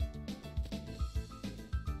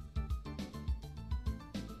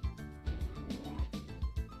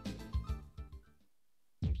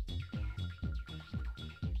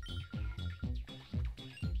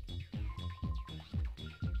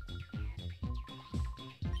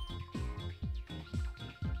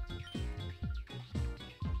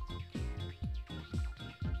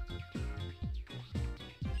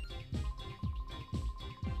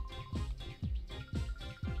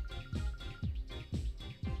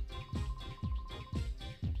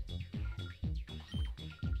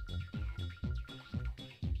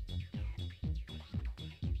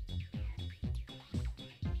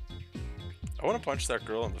 I want to punch that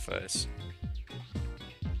girl in the face.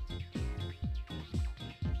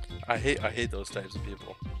 I hate those types of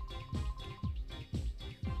people.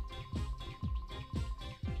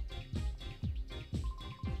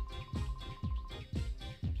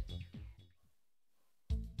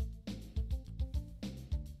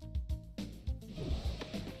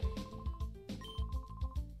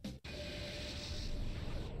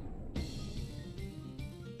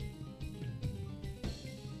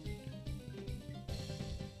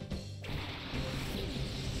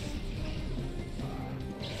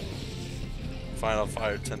 Final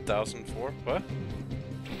fire 10,000 for what?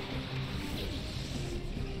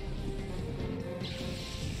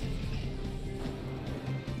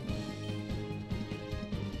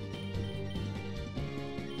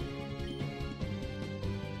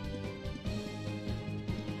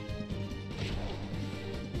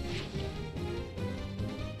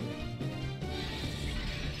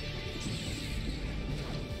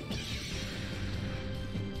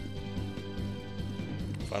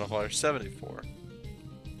 Final fire 74.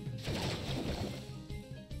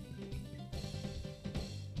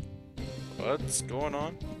 What's going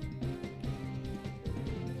on?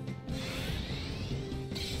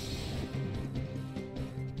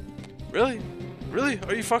 Really? Really?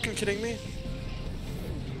 Are you fucking kidding me?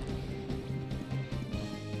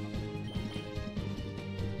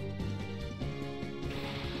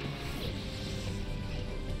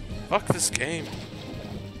 Fuck this game.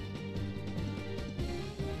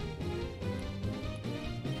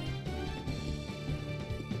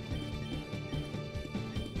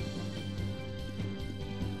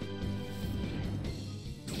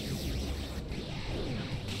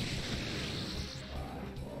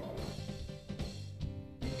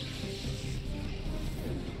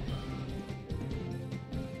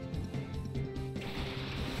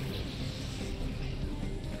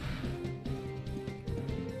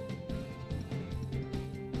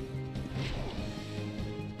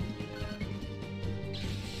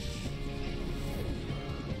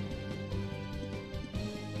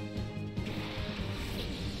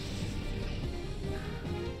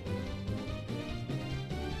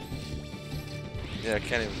 Yeah, I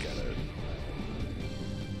can't even get it.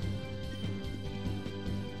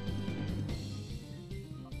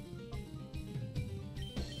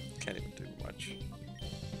 Can't even do much.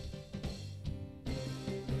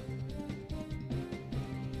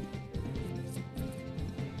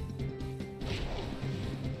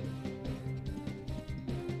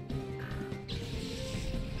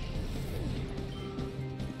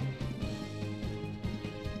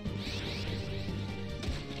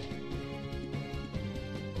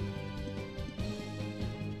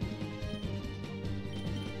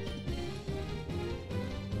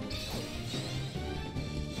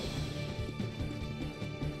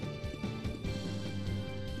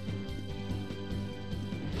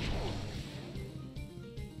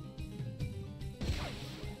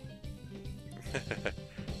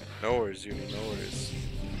 No worries, Uni, no worries.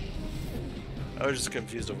 I was just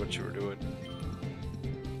confused of what you were doing.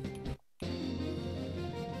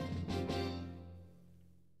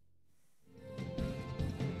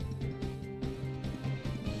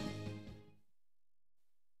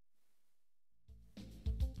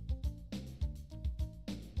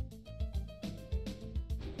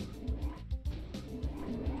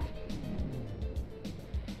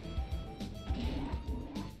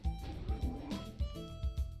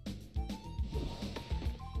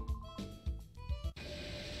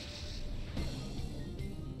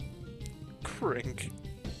 Crink.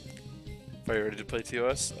 Are you ready to play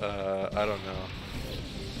TOS? I don't know.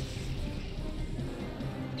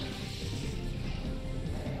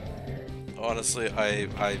 Honestly,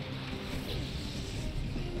 I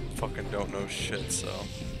fucking don't know shit, so.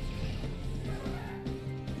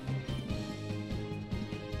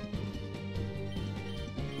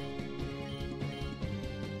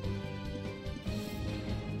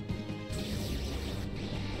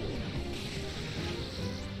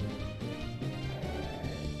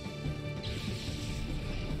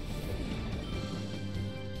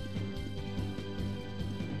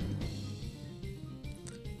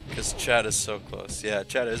 Because chat is so close. Yeah,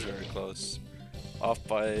 chat is very close. Off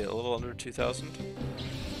by a little under 2,000?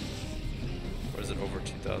 Or is it over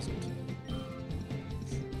 2,000?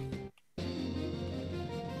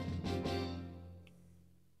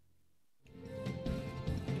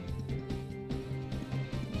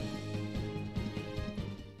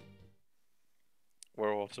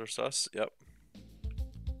 Werewolves are sus? Yep.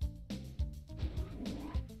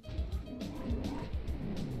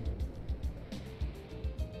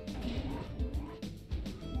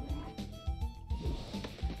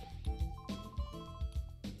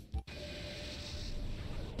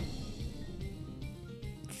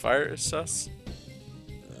 Fire is sus?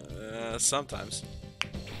 Sometimes.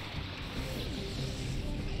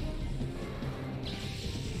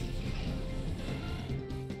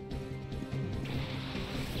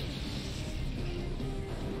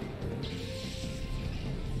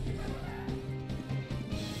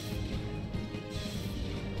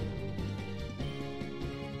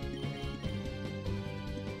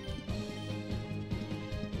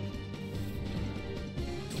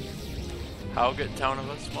 How get Town of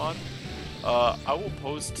Us mod? I will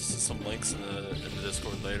post some links in the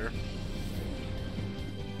Discord later.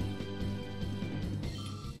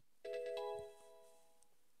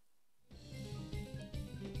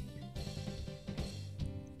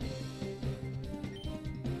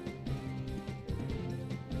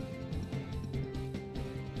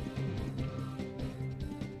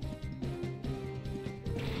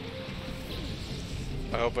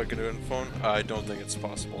 I hope I can do it on phone. I don't think it's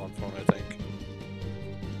possible on phone, I think.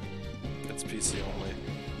 It's PC only.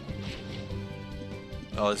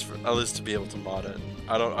 At least to be able to mod it.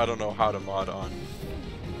 I don't know how to mod on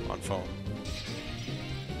phone.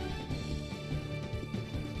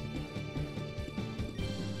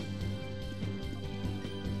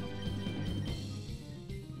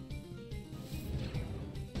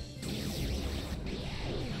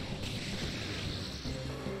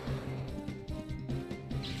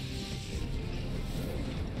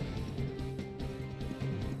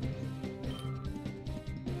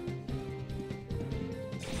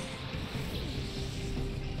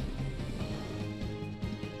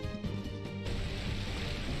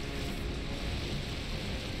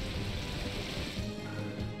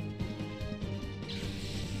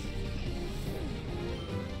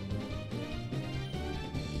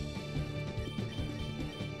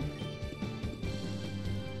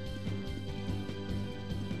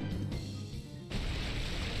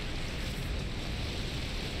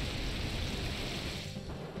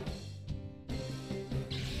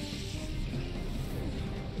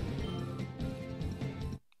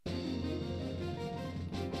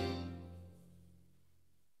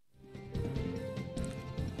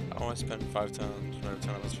 I want to spend 5 times whenever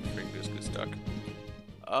 10 of us for free Goose Goose Duck.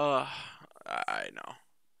 I know.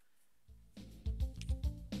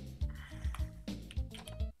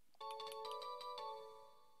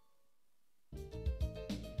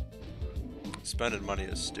 Spending money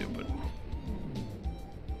is stupid.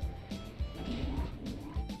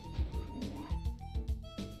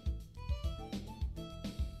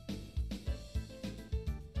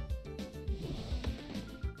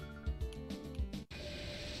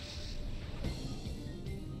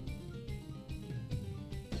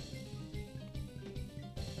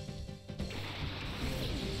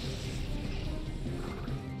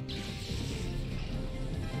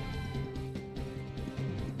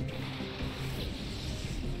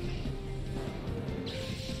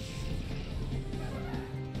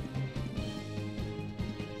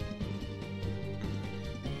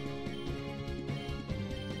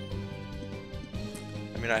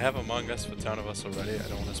 I mean, I have Among Us with Town of Us already. I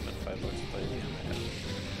don't want to spend $5 to play the game I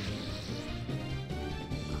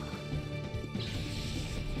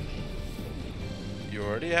have. You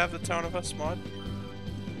already have the Town of Us mod?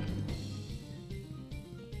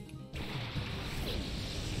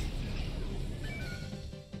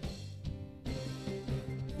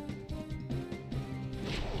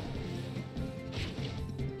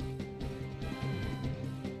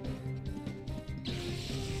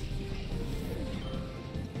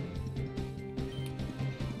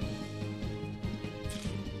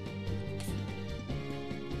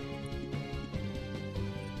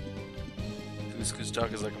 Goose Goose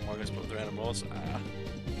Duck is like Among Us but with random rolls.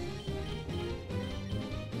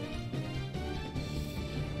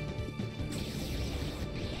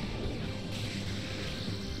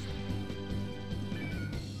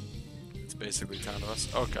 It's basically Town of Us.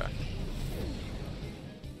 Okay.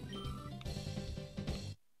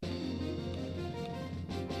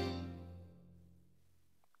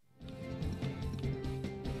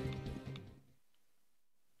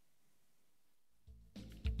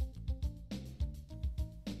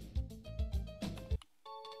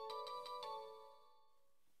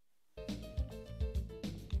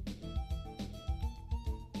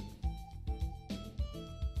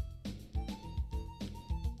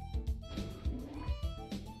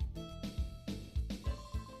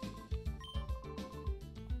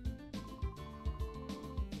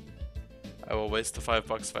 I will waste the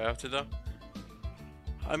 $5 if I have to, though.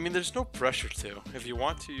 I mean, there's no pressure to. If you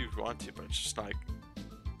want to, you want to, but it's just not.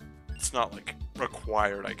 It's not like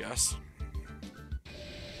required, I guess.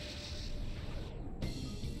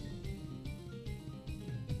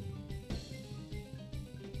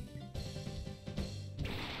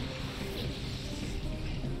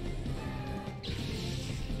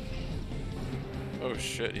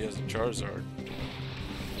 shit, he has a Charizard.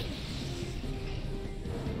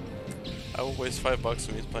 I will waste $5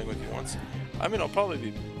 when he's playing with me once. I mean, I'll probably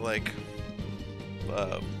be like,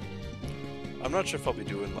 I'm not sure if I'll be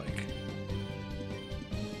doing like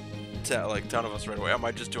Town of Us right away. I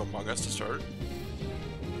might just do Among Us to start.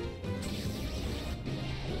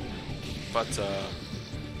 But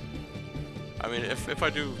I mean, if I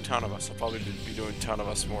do Town of Us, I'll probably be doing Town of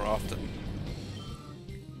Us more often.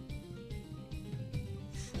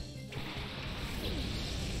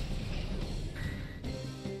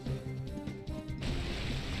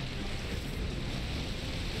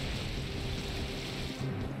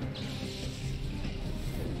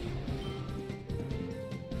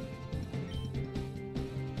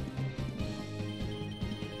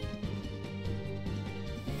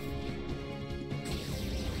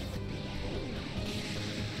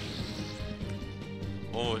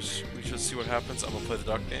 Oh, we should see what happens. I'm gonna play the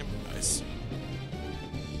duck game. Nice.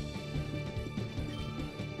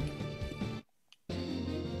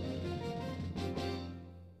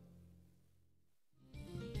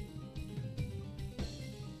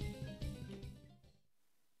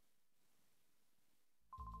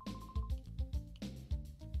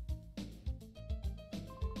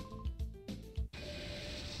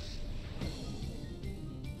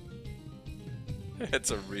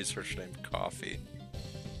 It's a research named Coffee.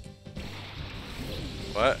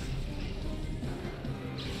 What?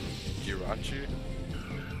 Girachi?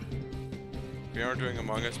 If you aren't doing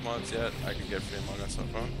Among Us mods yet, I can get free Among Us on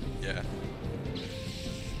phone. Yeah.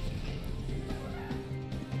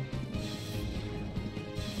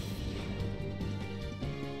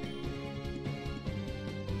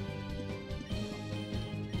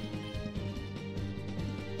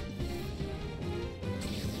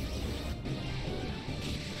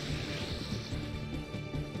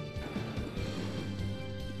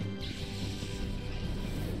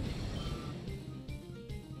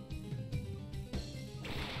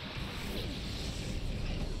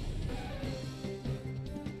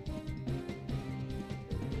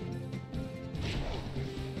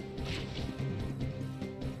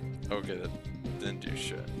 Okay, that didn't do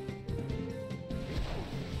shit.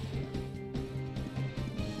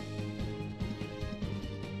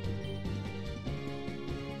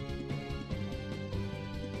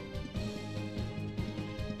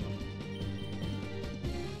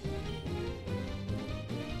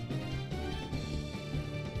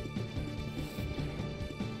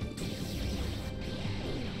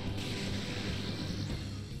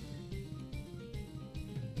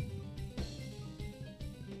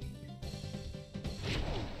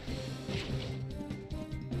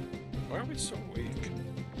 Why are we so weak?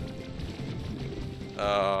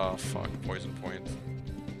 Fuck, poison point.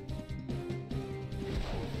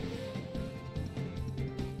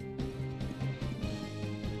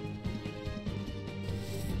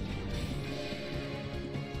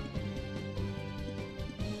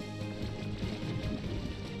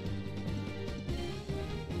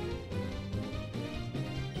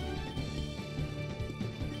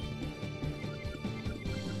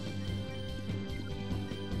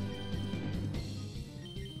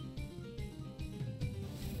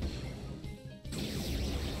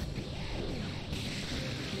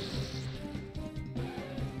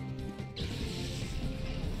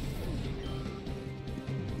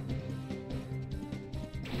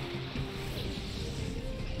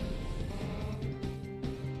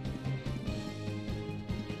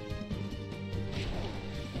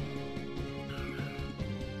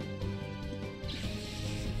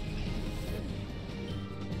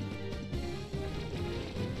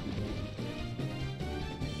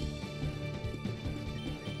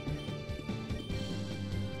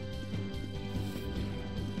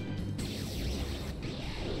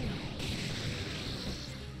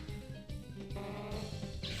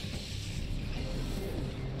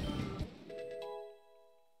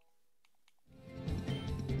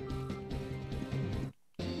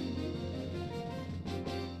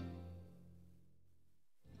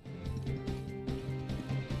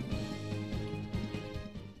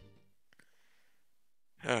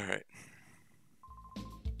 Alright.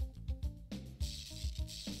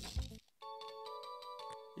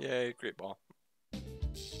 Yay, great ball.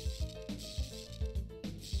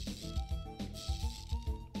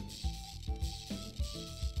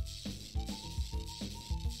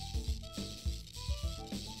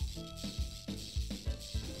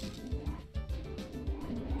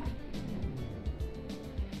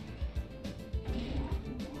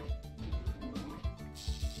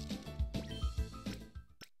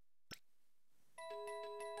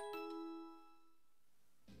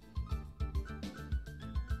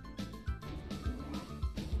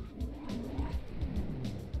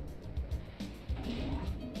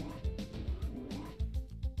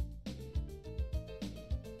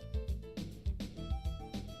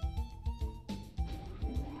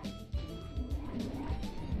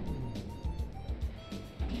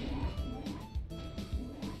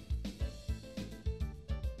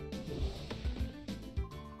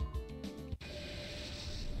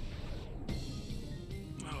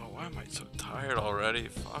 am I so tired already?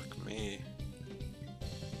 Fuck me.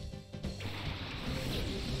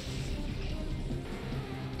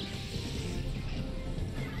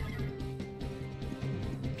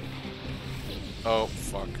 Oh,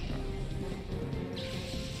 fuck.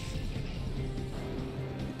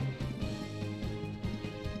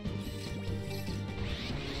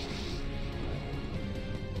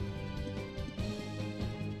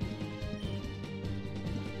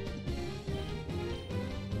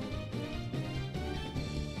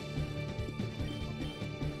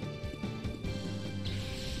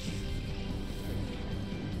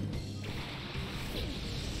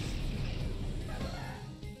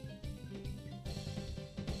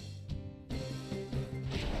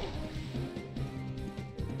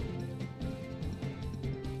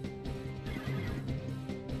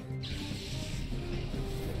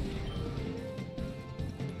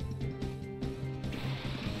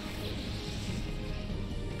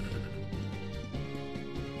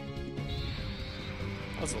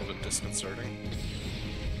 That's a little bit disconcerting.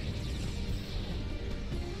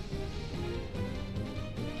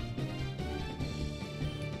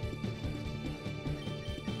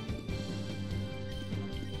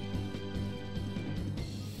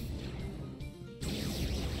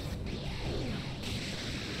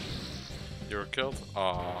 You were killed?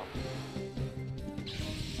 Aww.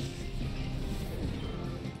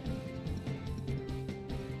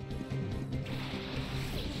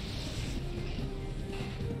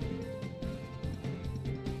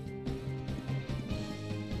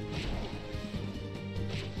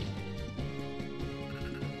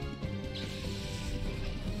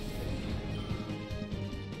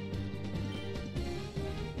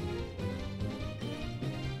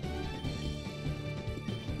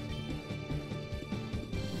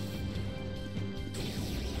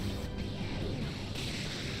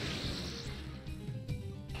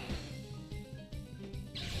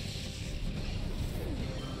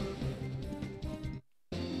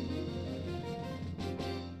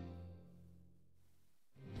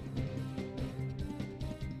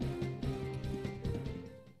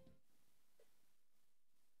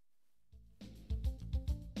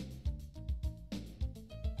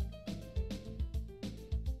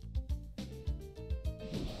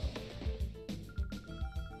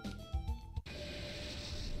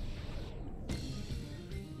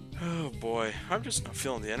 Oh boy, I'm just not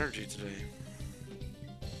feeling the energy today.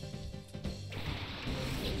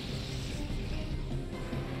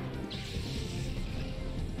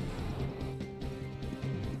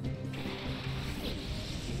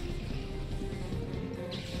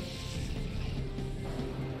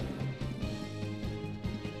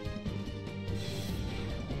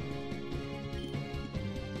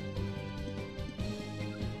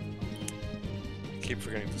 I keep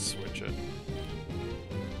forgetting to switch it.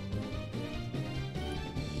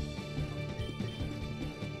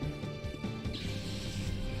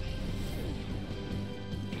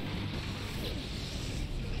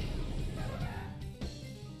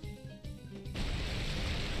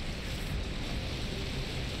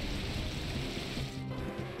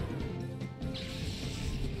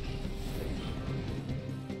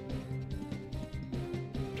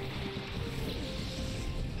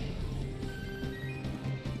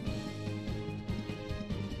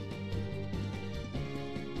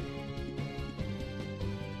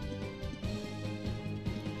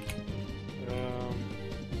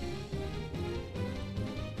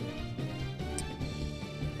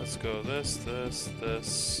 Let's go this.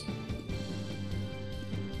 This.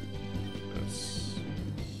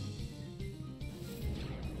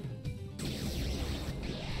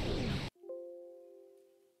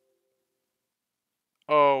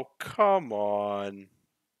 Oh, come on.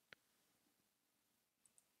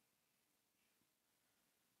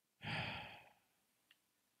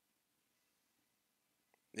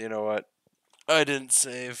 You know what? I didn't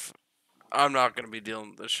save. I'm not gonna be dealing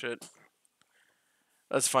with this shit.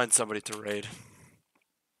 Let's find somebody to raid.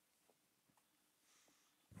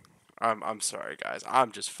 I'm sorry, guys.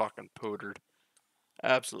 I'm just fucking pootered.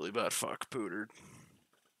 Absolutely butt fuck pootered.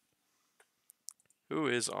 Who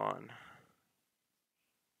is on?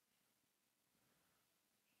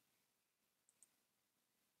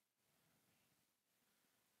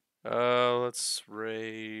 Let's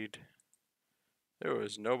raid. There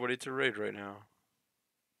was nobody to raid right now.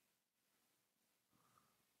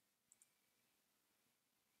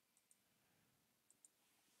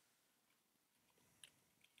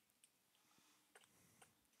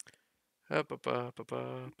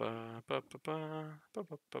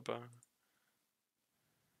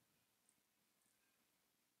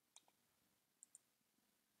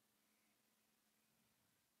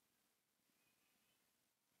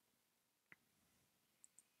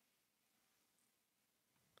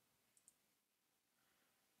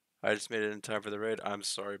 I just made it in time for the raid. I'm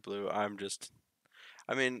sorry, Blue. I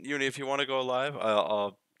mean, Uni, if you want to go live,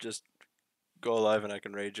 I'll just go live and I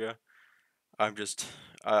can raid you. I'm just,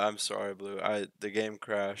 I'm sorry, Blue. The game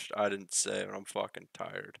crashed. I didn't save, and I'm fucking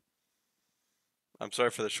tired. I'm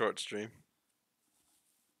sorry for the short stream.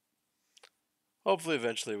 Hopefully,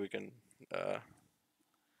 eventually we can uh,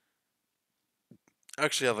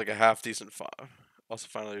 actually have like a half decent file. Also,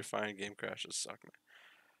 finally, fine game crashes suck,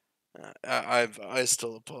 man. I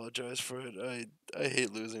still apologize for it. I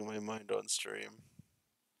hate losing my mind on stream.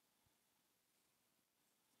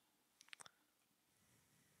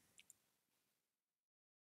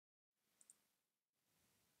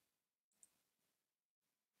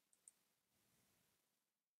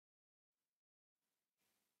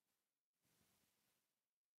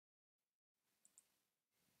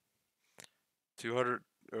 200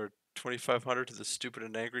 or 2500 to the stupid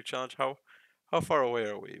and angry challenge. How far away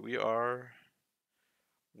are we? We are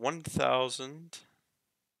 1000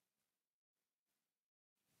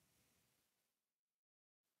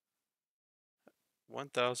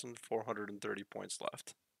 1430 points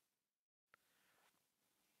left.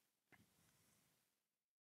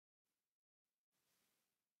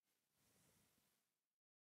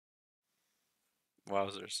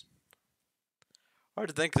 Wowzers. Hard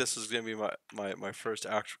to think this is going to be my first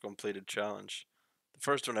actual completed challenge. The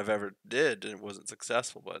first one I've ever did and it wasn't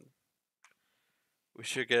successful, but we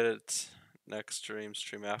should get it next stream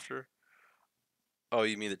after. Oh,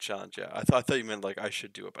 you mean the challenge? Yeah, I thought you meant like I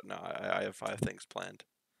should do it, but no, I have 5 things planned.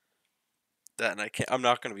 That and I can't. I'm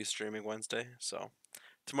not going to be streaming Wednesday, so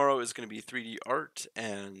tomorrow is going to be 3D art,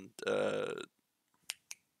 and although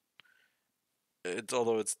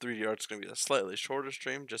it's 3D art, it's going to be a slightly shorter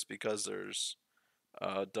stream just because there's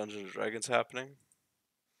Dungeons and Dragons happening,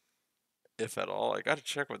 if at all. I got to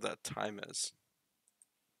check what that time is.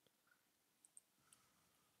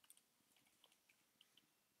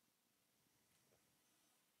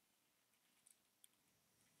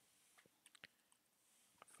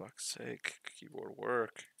 Fuck's sake, keyboard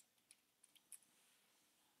work.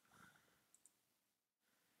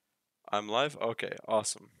 I'm live? Okay,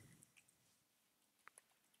 awesome.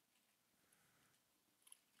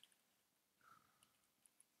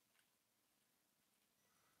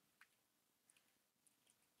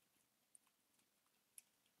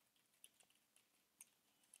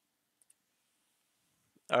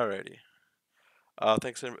 Alrighty.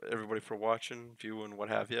 Thanks everybody for watching, viewing, what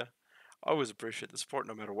have you. I always appreciate the support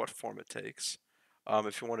no matter what form it takes.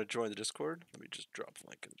 If you want to join the Discord, let me just drop the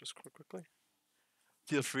link in the Discord quickly.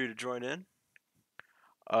 Feel free to join in.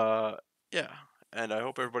 Yeah, and I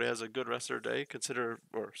hope everybody has a good rest of their day.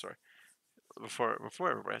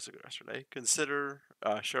 Before everybody has a good rest of their day, consider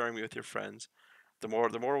sharing me with your friends. The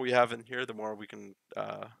more we have in here, the more we can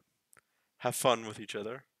have fun with each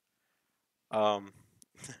other. Um,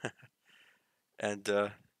 and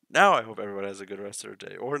now I hope everybody has a good rest of their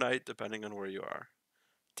day or night, depending on where you are.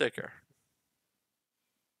 Take care.